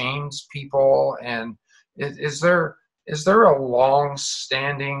and shames people, and is there a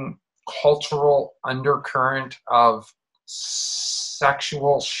long-standing cultural undercurrent of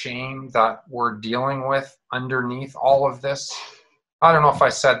sexual shame that we're dealing with underneath all of this? I don't know if I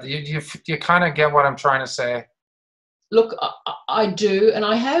said, do you kind of get what I'm trying to say? Look, I do, and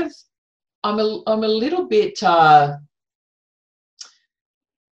I'm a little bit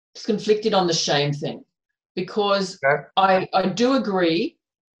conflicted on the shame thing, because I do agree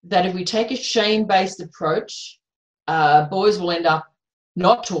that if we take a shame-based approach, boys will end up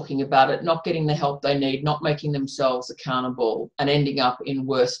not talking about it, not getting the help they need, not making themselves accountable, and ending up in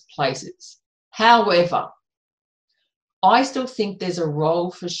worse places. However, I still think there's a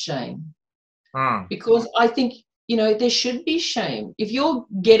role for shame, because I think, there should be shame. If you're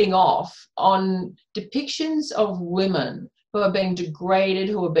getting off on depictions of women who are being degraded,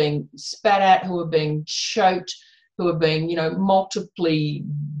 who are being spat at, who are being choked, who are being, multiply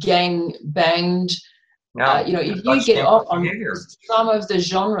gang banged, if you get off on some of the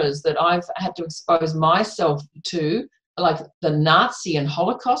genres that I've had to expose myself to, like the Nazi and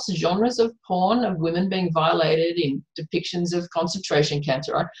Holocaust genres of porn, of women being violated in depictions of concentration camps,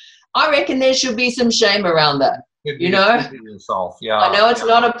 right? I reckon there should be some shame around that. Yourself. Yeah. I know it's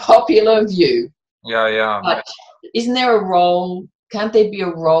not a popular view. Yeah. But isn't there a role? Can't there be a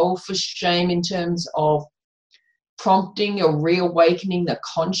role for shame in terms of prompting or reawakening the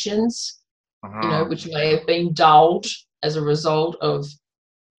conscience, which may have been dulled as a result of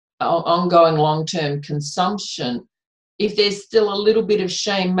ongoing long-term consumption? If there's still a little bit of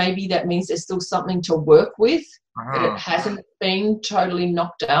shame, maybe that means there's still something to work with, that it hasn't been totally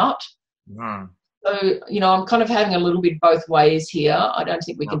knocked out. So, I'm kind of having a little bit both ways here. I don't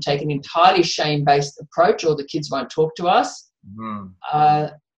think we can take an entirely shame-based approach, or the kids won't talk to us.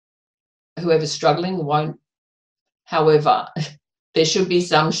 Whoever's struggling won't. However, there should be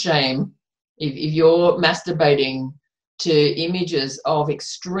some shame if you're masturbating to images of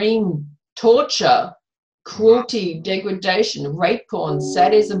extreme torture, cruelty, degradation, rape porn,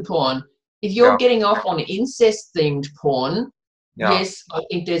 sadism porn. If you're getting off on incest-themed porn, yes, I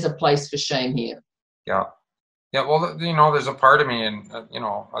think there's a place for shame here. Yeah. Well, there's a part of me, and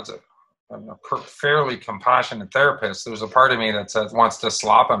as a fairly compassionate therapist, there's a part of me that wants to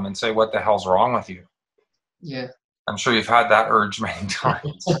slap him and say, "What the hell's wrong with you?" Yeah. I'm sure you've had that urge many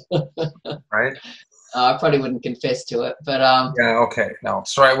times, right? I probably wouldn't confess to it, but yeah, okay, no,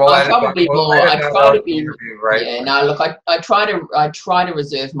 sorry. Well, I probably more. I try to be right. Yeah, no. Look, I try to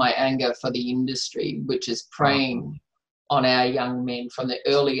reserve my anger for the industry, which is preying on our young men from the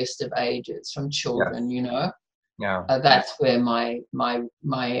earliest of ages, from children. Yeah. That's where my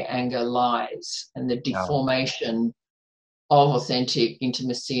anger lies, and the deformation of authentic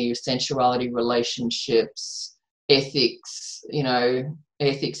intimacy, sensuality, relationships, ethics,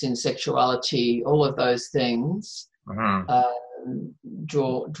 ethics in sexuality, all of those things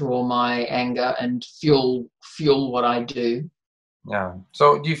draw my anger and fuel what I do. Yeah.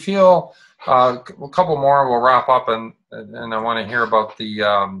 So do you feel a couple more? We'll wrap up, and I want to hear about the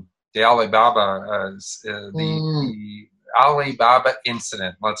Alibaba the Alibaba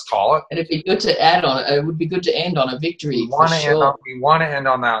incident. Let's call it. It'd be good to add on. It would be good to end on a victory. We want to end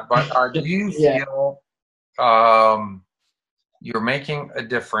on that. But do you feel you're making a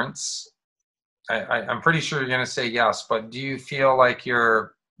difference? I'm pretty sure you're going to say yes, but do you feel like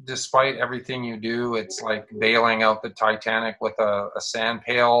despite everything you do, it's like bailing out the Titanic with a sand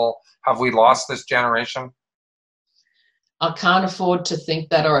pail? Have we lost this generation? I can't afford to think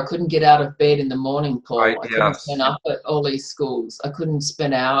that, or I couldn't get out of bed in the morning, Paul. I couldn't turn up at all these schools. I couldn't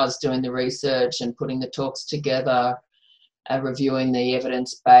spend hours doing the research and putting the talks together, reviewing the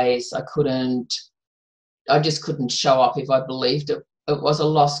evidence base. I just couldn't show up if I believed it was a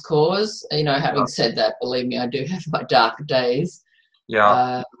lost cause. Having said that, believe me, I do have my dark days.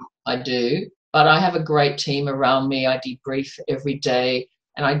 Yeah. I do. But I have a great team around me. I debrief every day,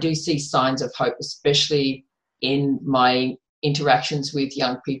 and I do see signs of hope, especially in my interactions with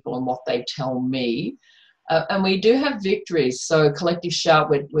young people and what they tell me. And we do have victories. So Collective Shout,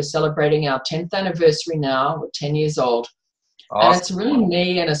 we're celebrating our 10th anniversary now. We're 10 years old. Awesome. And it's really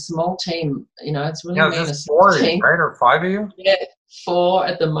me and a small team. It's really me and a small team. Right? Or 5 of you? Yeah, 4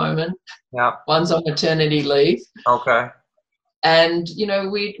 at the moment. Yeah. One's on maternity leave. Okay. And,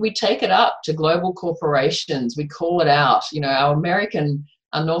 we take it up to global corporations. We call it out.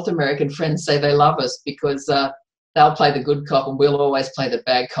 Our North American friends say they love us because they'll play the good cop and we'll always play the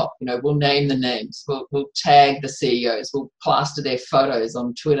bad cop. We'll name the names. We'll tag the CEOs. We'll plaster their photos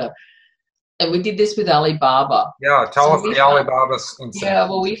on Twitter. And we did this with Alibaba. Yeah, tell us the Alibaba incident. Yeah,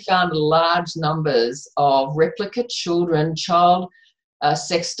 well, we found large numbers of replica children, child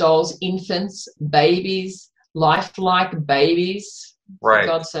sex dolls, infants, babies, lifelike babies, right. for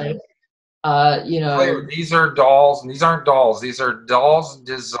God's sake. These are dolls, and these aren't dolls. These are dolls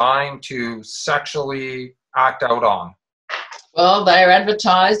designed to sexually act out on. Well, they are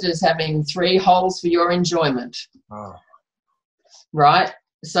advertised as having 3 holes for your enjoyment. Oh. Right?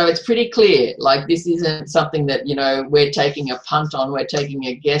 So it's pretty clear, like this isn't something that, we're taking a punt on, we're taking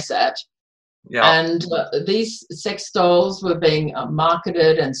a guess at. Yeah. And these sex dolls were being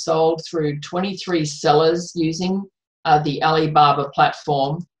marketed and sold through 23 sellers using the Alibaba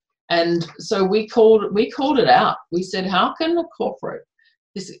platform. And so we called it out. We said, how can a corporate,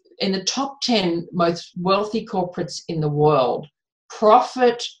 in the top 10 most wealthy corporates in the world,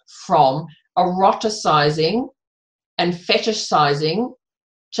 profit from eroticizing and fetishizing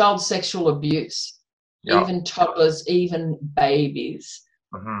child sexual abuse, even toddlers, even babies?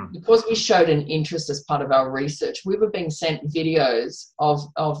 Because we showed an interest as part of our research, we were being sent videos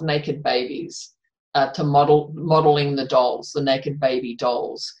of naked babies to modeling the dolls, the naked baby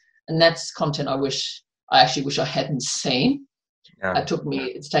dolls. And that's content I actually wish I hadn't seen. Yeah.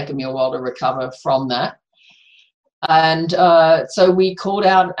 It's taken me a while to recover from that. And so we called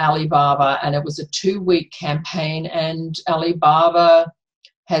out Alibaba, and it was a 2-week campaign, and Alibaba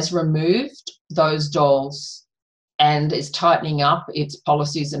has removed those dolls and is tightening up its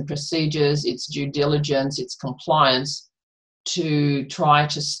policies and procedures, its due diligence, its compliance to try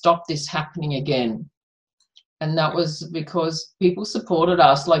to stop this happening again. And that was because people supported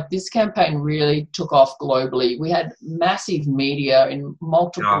us. Like, this campaign really took off globally. We had massive media in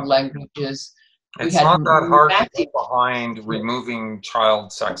multiple languages. It's not that hard to get behind removing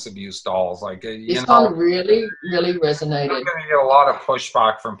child sex abuse dolls. Like, this one really, really resonated. You're going to get a lot of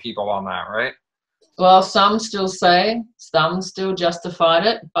pushback from people on that, right? Well, some still say, some still justified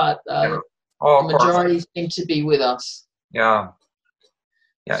it, but the majority seem to be with us. Yeah.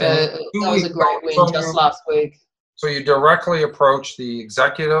 So that was a great win just last week. So you directly approached the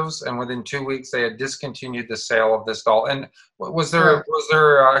executives, and within 2 weeks they had discontinued the sale of this doll. And was there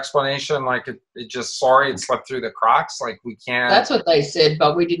an explanation, like it just, sorry, it slipped through the cracks, like we can't? That's what they said,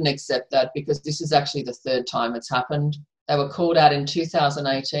 but we didn't accept that because this is actually the third time it's happened. They were called out in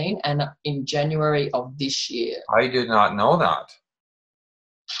 2018 and in January of this year. I did not know that.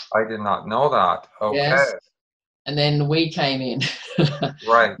 I did not know that. Okay. Yes. And then we came in.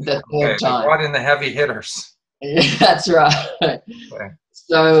 Right. The third time. They brought in the heavy hitters. Yeah, that's right. Okay.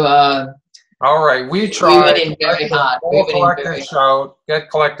 So, all right, we tried. We went in very hard. Get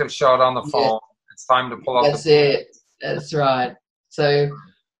collective shout on the phone. Yeah. It's time to pull up. That's it. That's right. So,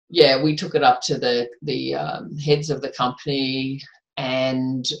 yeah, we took it up to the heads of the company,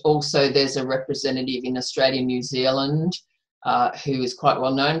 and also there's a representative in Australia, New Zealand, who is quite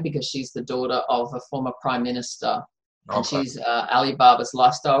well known because she's the daughter of a former prime minister, and she's Alibaba's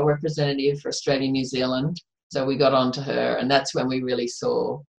lifestyle representative for Australia, New Zealand. So we got onto her, and that's when we really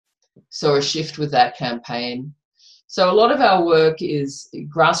saw a shift with that campaign. So a lot of our work is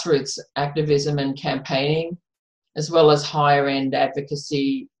grassroots activism and campaigning, as well as higher end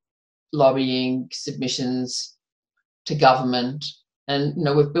advocacy, lobbying, submissions to government. And, you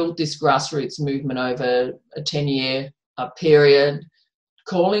know, we've built this grassroots movement over a 10-year period,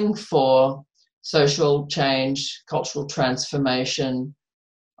 calling for social change, cultural transformation,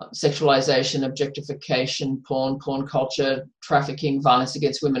 sexualization, objectification, porn culture, trafficking, violence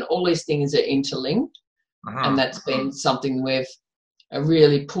against women. All these things are interlinked. And that's been something we've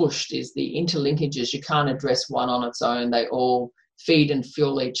really pushed, is the interlinkages. You can't address one on its own. They all feed and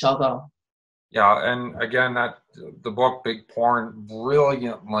fuel each other. Yeah, and again, that the book Big Porn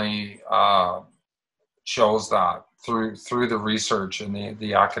brilliantly shows that through the research, and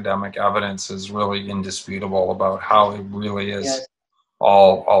the academic evidence is really indisputable about how it really is. Yes.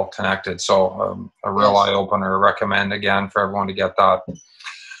 All connected. So a real eye-opener. Recommend again for everyone to get that.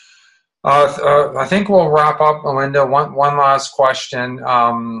 I think we'll wrap up, Melinda. One last question.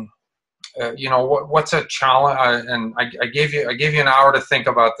 You know, what's a challenge? And I gave you an hour to think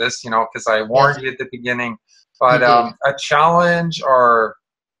about this, you know, because I warned you at the beginning. But a challenge, or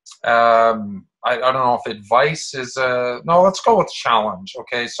I don't know if advice is no. Let's go with challenge.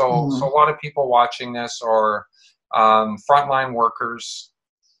 Okay, so a lot of people watching this are frontline workers,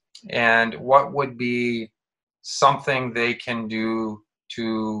 and what would be something they can do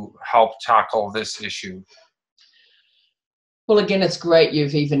to help tackle this issue? Well, again, it's great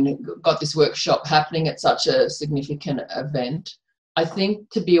you've even got this workshop happening at such a significant event. I think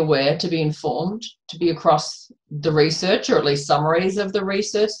to be aware, to be informed, to be across the research, or at least summaries of the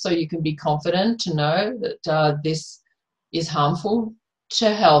research, so you can be confident to know that this is harmful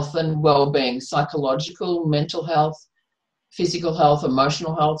to health and well-being, psychological, mental health, physical health,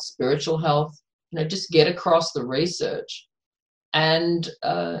 emotional health, spiritual health. You know, just get across the research and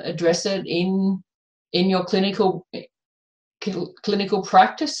address it in your clinical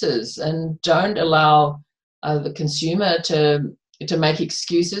practices, and don't allow the consumer to make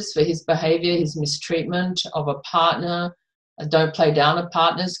excuses for his behavior, his mistreatment of a partner. Don't play down a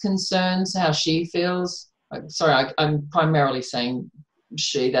partner's concerns, how she feels. Sorry, I'm primarily saying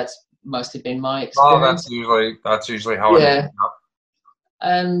she. That's mostly been my experience. Oh, that's usually how it is.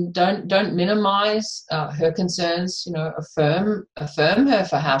 And don't minimize her concerns. You know, affirm her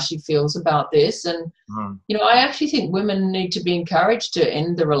for how she feels about this. And you know, I actually think women need to be encouraged to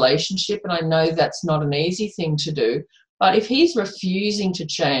end the relationship. And I know that's not an easy thing to do. But if he's refusing to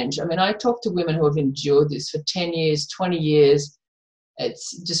change, I mean, I talk to women who have endured this for 10 years, 20 years.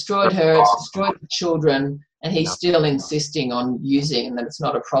 It's destroyed her. It's destroyed the children. And he's still insisting on using, and that it's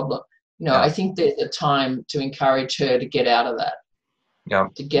not a problem. You know, I think there's a time to encourage her to get out of that. Yeah.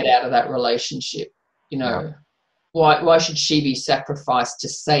 To get out of that relationship. You know, why should she be sacrificed to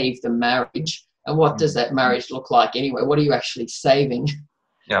save the marriage? And what does that marriage look like anyway? What are you actually saving?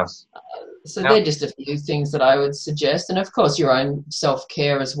 Yes. So they're just a few things that I would suggest. And of course, your own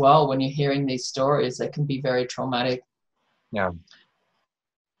self-care as well. When you're hearing these stories, they can be very traumatic. Yeah.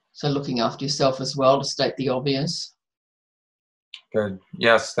 So looking after yourself as well, to state the obvious. Good.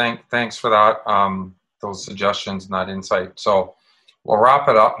 Yes, thanks for that, those suggestions and that insight. So we'll wrap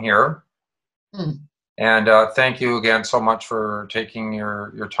it up here. And thank you again so much for taking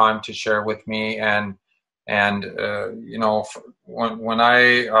your time to share with me. And you know, when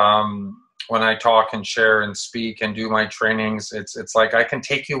I talk and share and speak and do my trainings, it's like I can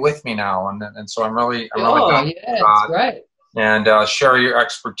take you with me now. And so I'm really happy yeah, it's great. And share your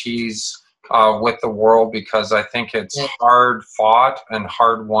expertise with the world, because I think it's hard fought and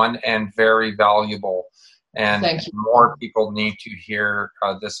hard won and very valuable. And more people need to hear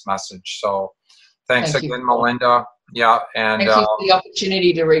this message. So thanks again, Melinda. Yeah, and thank you for the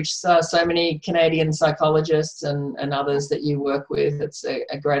opportunity to reach so many Canadian psychologists and others that you work with. It's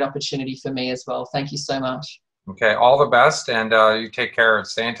a great opportunity for me as well. Thank you so much. Okay, all the best, and you take care and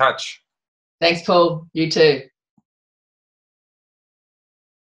stay in touch. Thanks, Paul. You too.